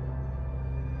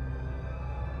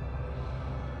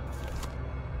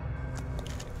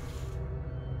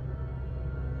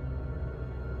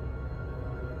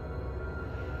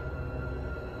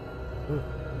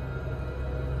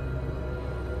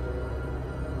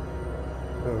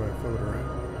 Oh, I float around.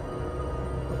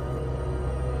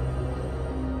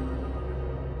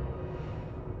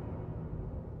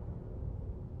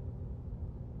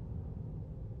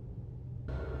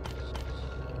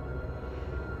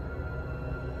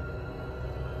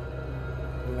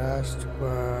 Last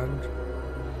one.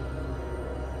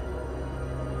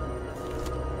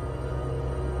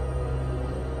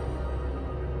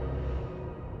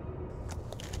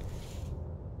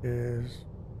 Is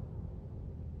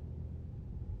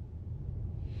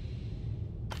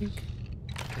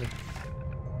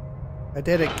I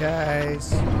did it,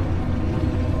 guys.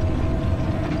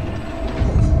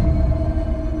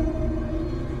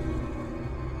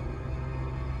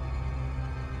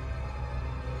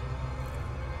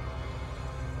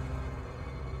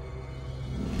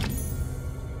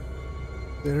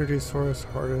 The energy source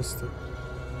hardest.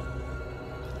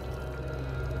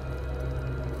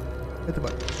 Hit the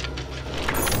button.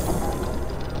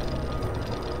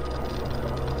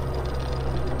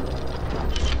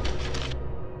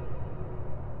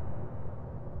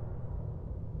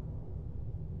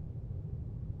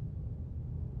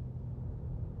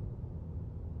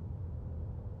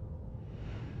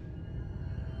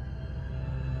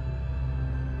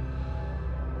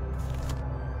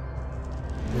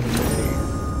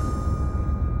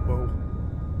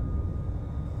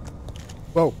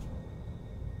 Whoa.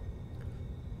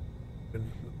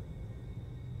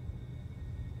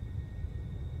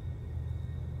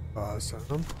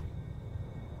 Awesome.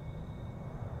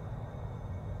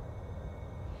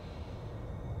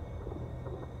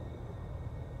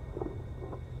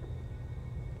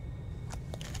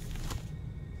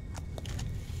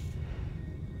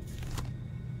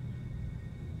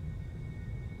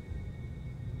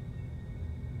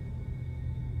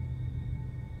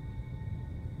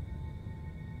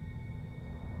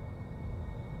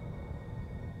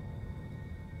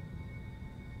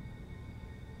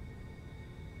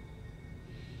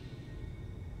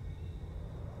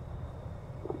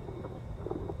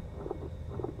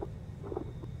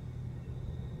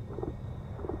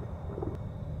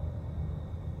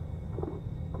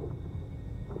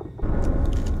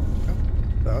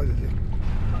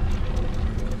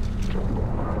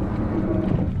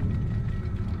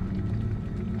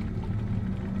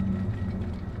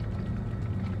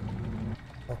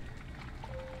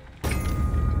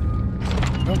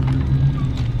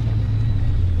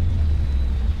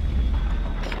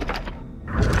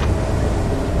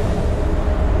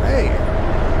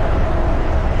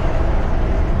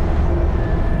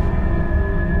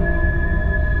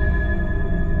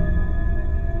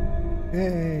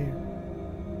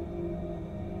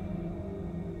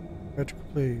 Got to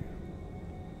complete.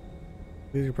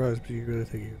 Please surprise, but you really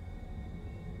think you.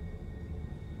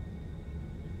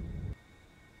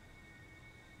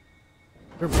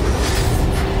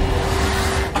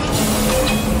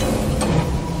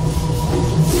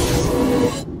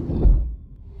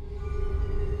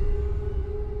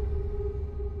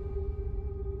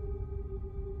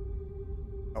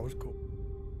 That was cool.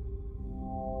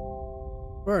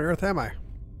 Where on earth am I?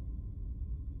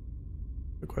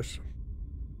 Good question.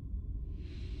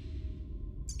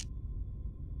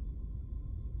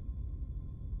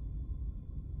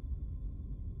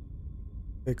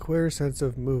 A clear sense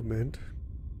of movement.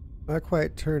 Not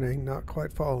quite turning, not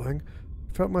quite falling.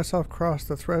 I felt myself cross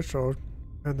the threshold,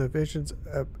 and the visions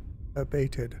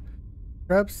abated.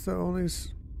 Perhaps they only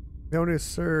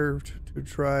served to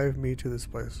drive me to this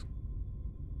place.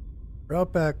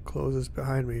 Route back closes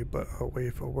behind me, but a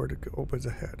way forward opens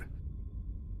ahead.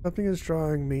 Something is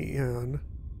drawing me in.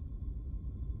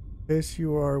 In case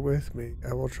you are with me,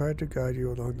 I will try to guide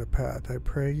you along the path. I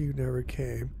pray you never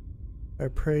came. I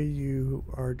pray you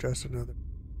are just another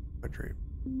dream.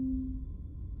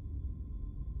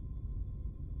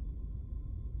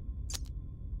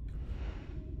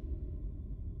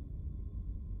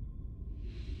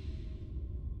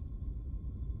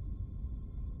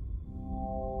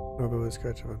 Over the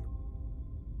sketch of it.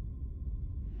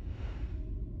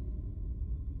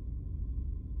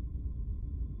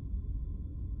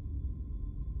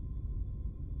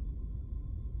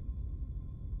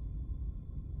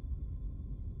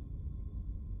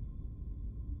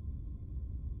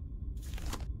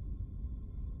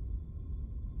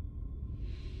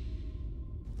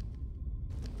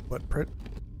 What print?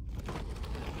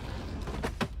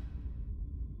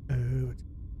 Oh,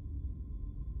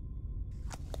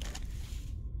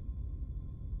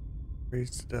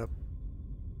 raised it up.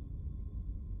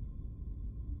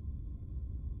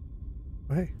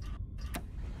 Oh, hey.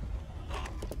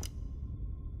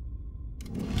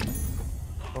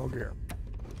 All gear.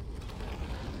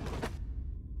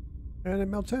 And it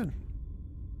melts in.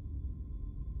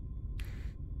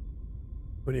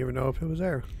 Wouldn't even know if it was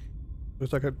there. It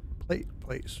was like a plate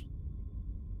place.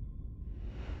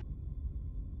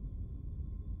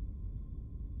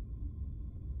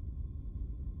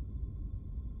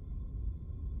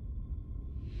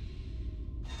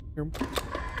 Here.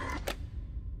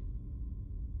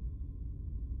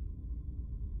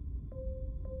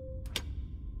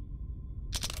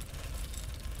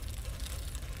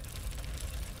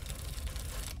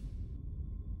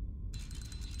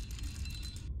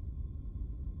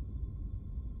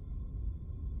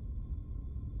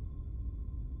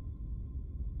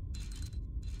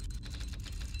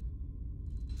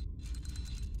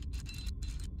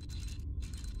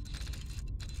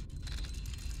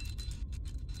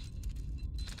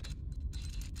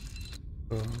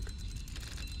 Oh, okay.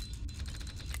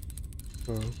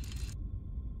 Oh.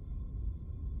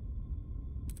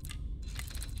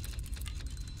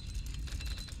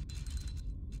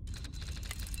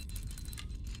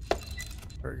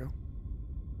 There we go.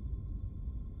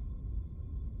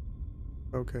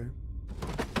 Okay.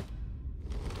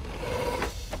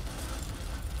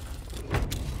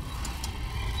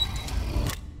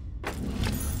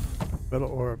 Metal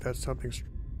orb, that's something.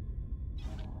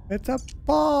 It's a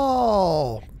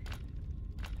ball!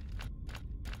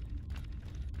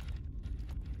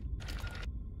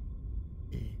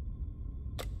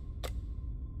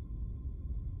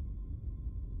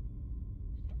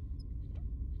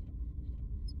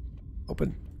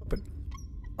 Open, open,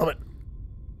 open,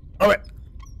 open!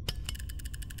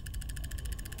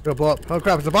 It'll blow up. Oh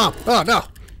crap, it's a bomb! Oh no!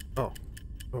 Oh,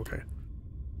 okay.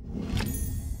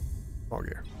 All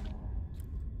gear.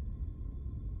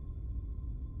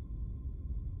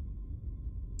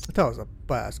 I thought it was a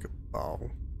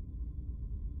basketball.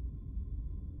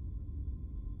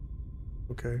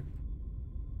 Okay.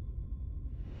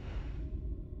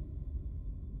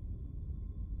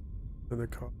 Another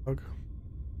cog.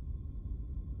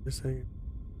 This thing.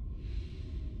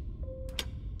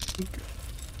 Okay.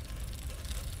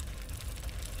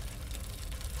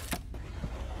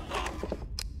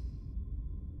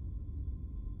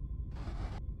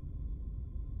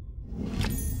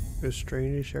 A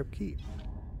strange sharp key.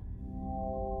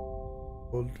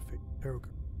 Old tarot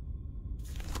card.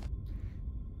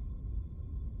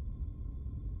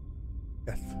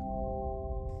 Death.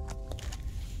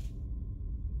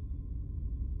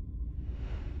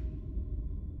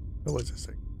 What was this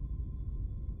thing?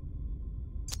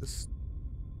 This.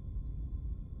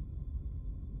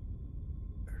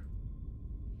 There.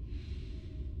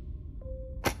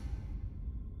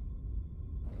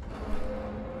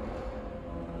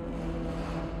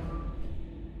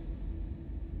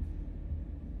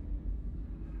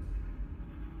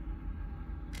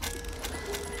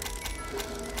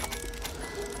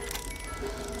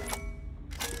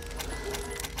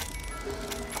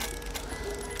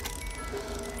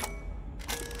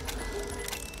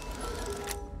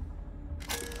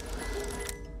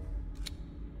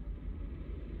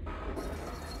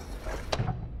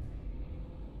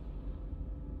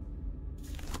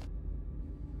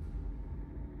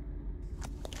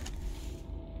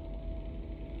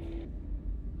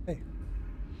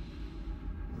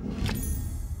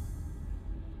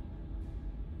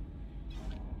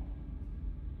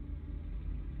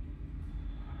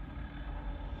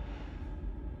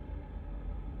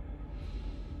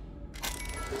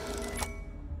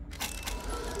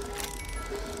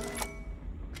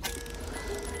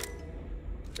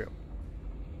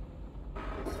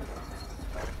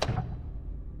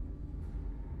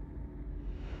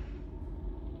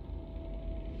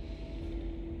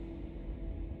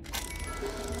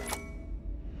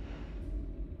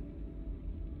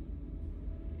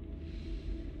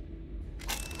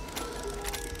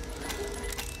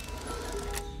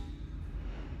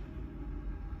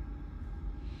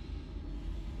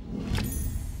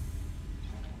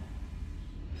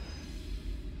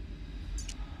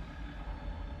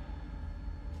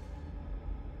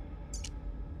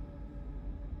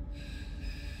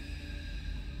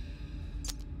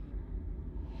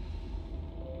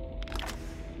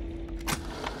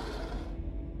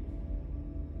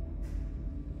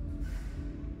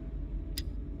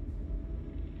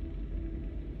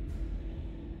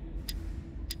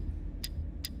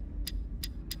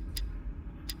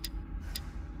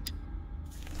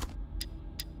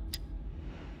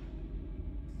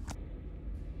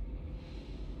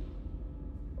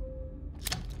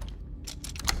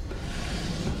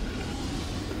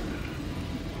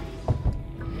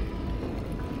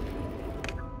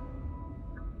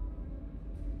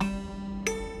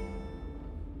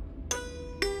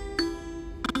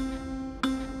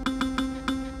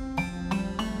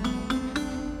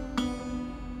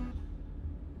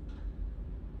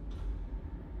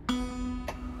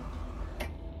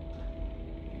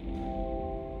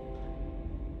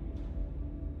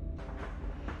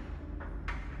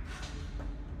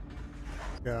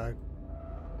 Yeah.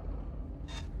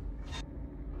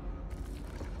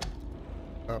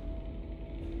 Up.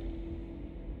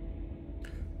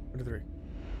 23.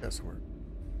 Yeah, somewhere.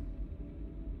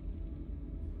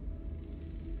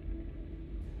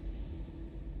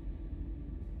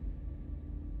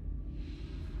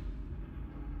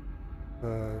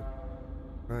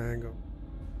 Triangle.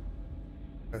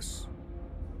 Yes.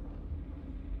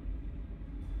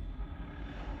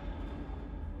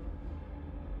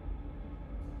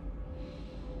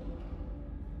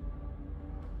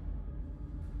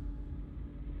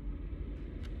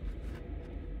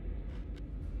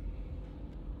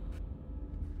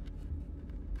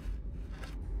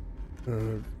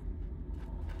 Uh,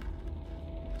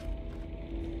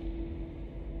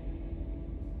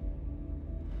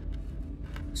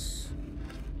 s-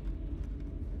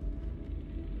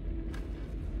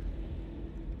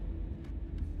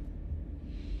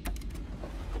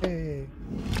 hey,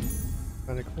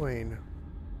 found a coin.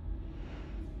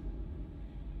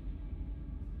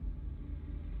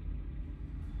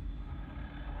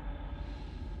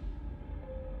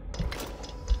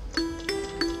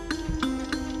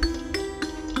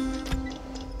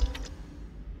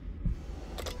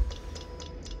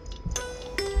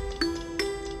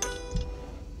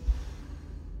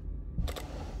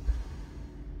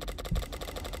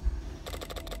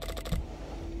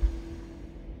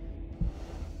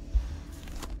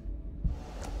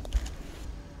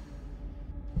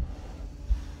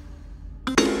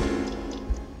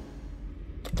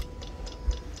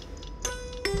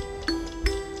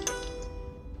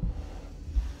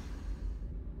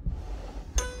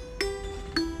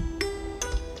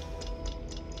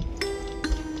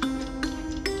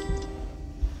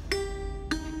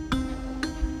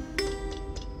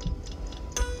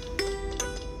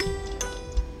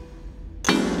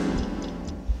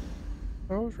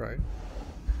 I was right.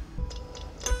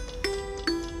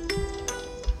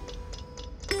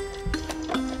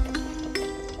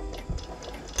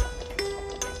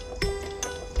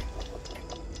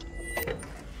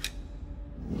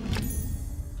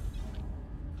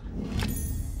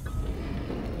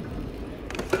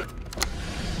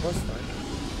 Was fine.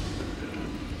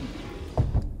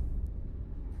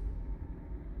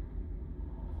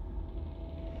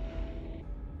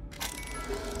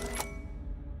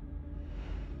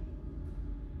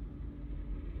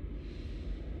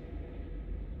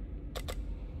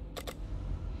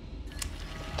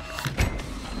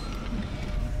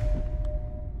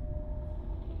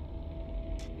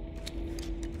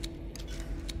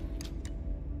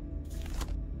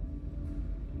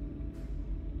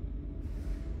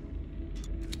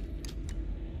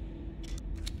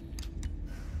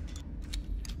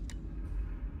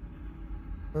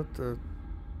 What the?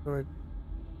 No, I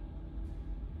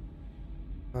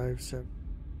 5, 7.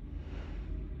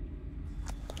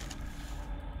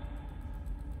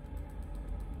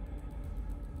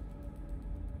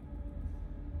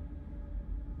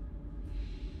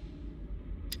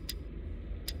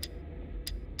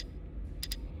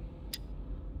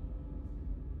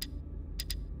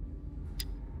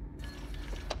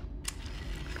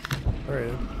 All right,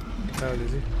 then. That was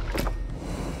easy.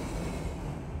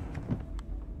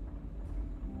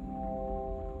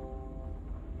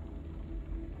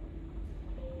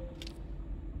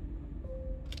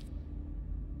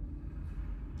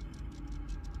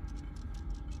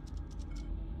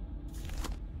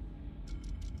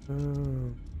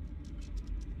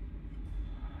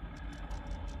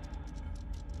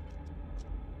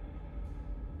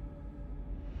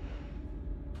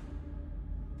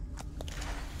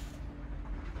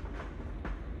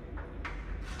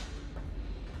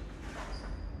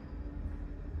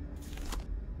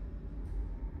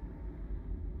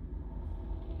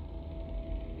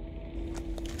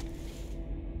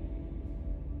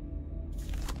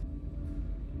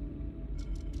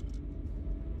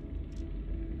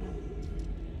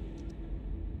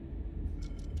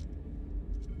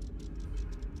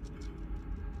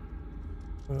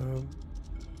 Oh.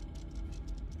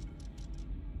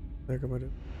 There go my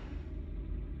dude.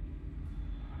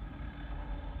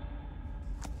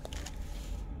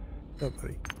 What's up,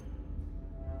 buddy?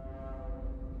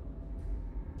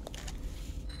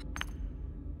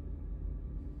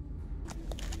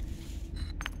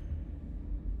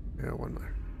 Yeah, one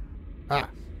more. Ah.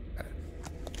 Got it.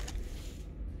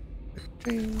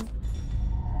 Ding.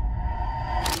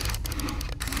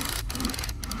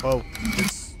 Whoa.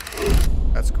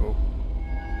 That's cool.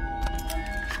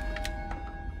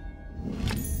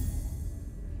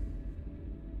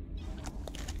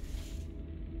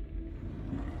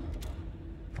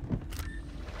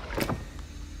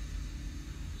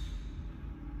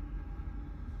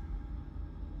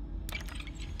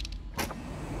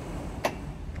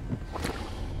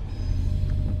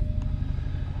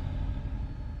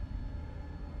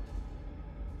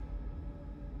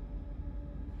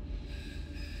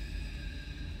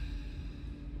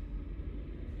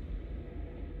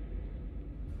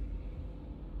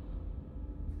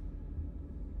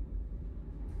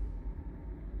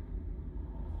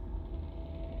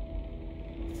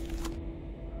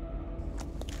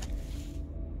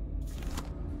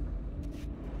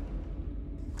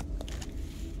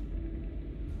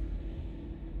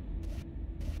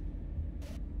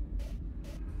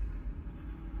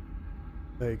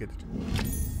 There you get it.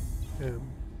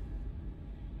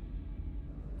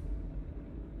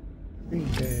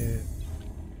 Green jam.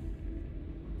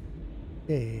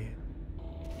 Yeah.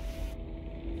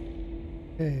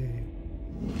 Hey.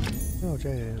 Oh,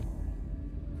 jam.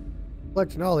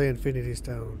 Collecting all the Infinity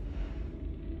Stone.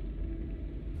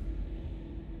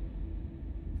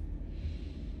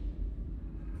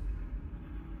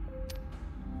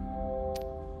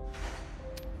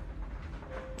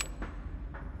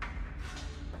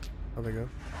 There we go.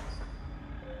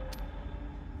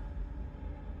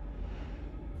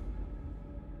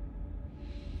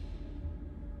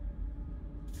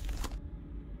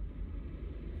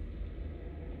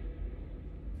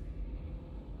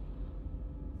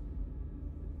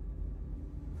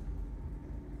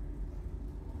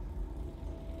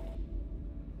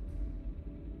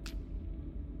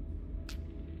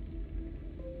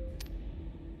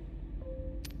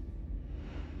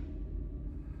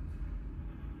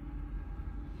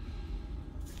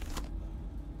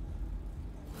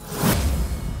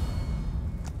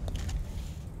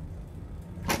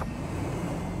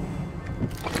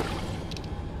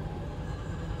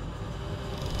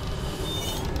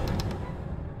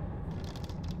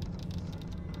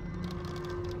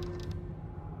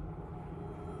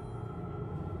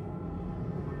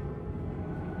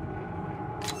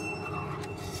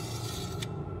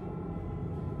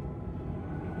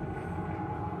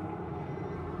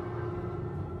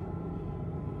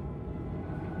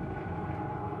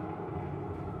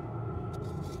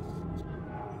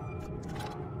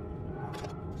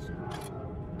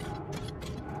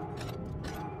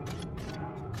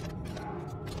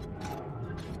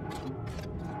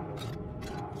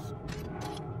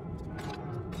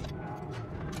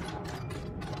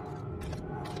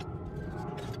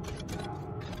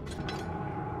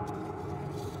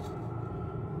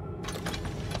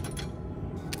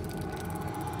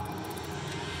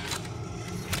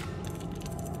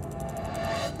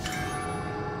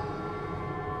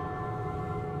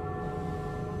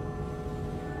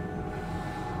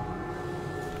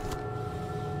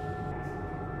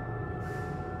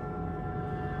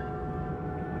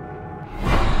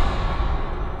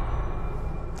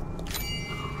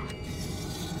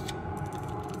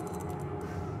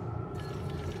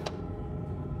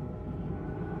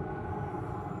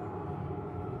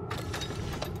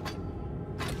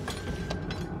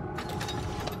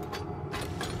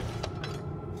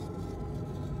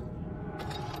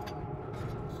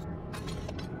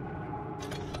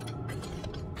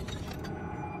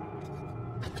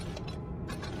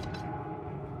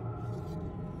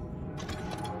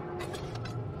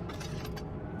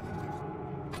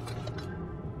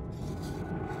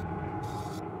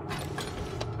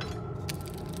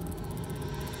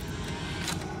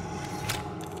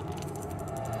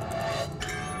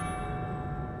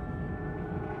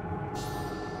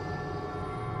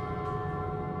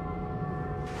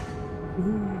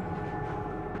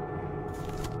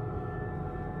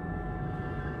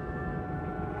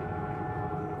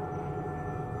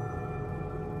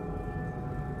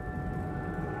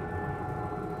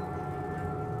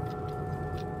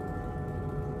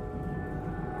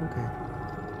 Okay.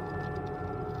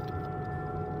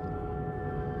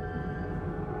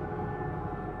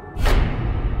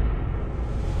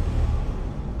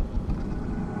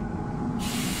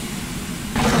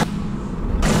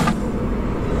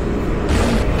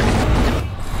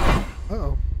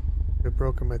 Uh-oh. It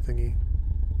broke my thingy.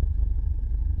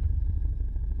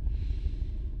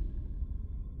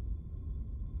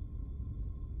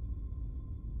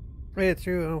 Made it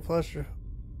through and fluster.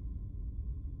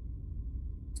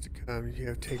 To come, you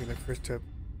have taken the first step.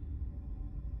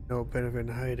 No benefit in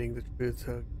hiding the truth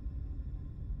of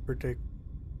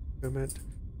predicament.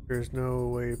 There is no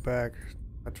way back.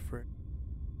 Not for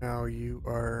now. You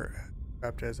are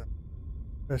trapped as a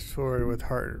press forward with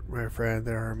heart, my friend.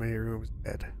 There are many rooms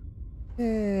ahead.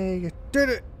 Yay! You did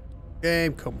it.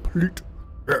 Game complete.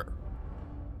 Yeah.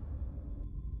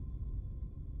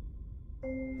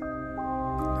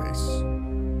 Nice.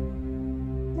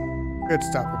 Good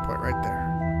stopping point right there.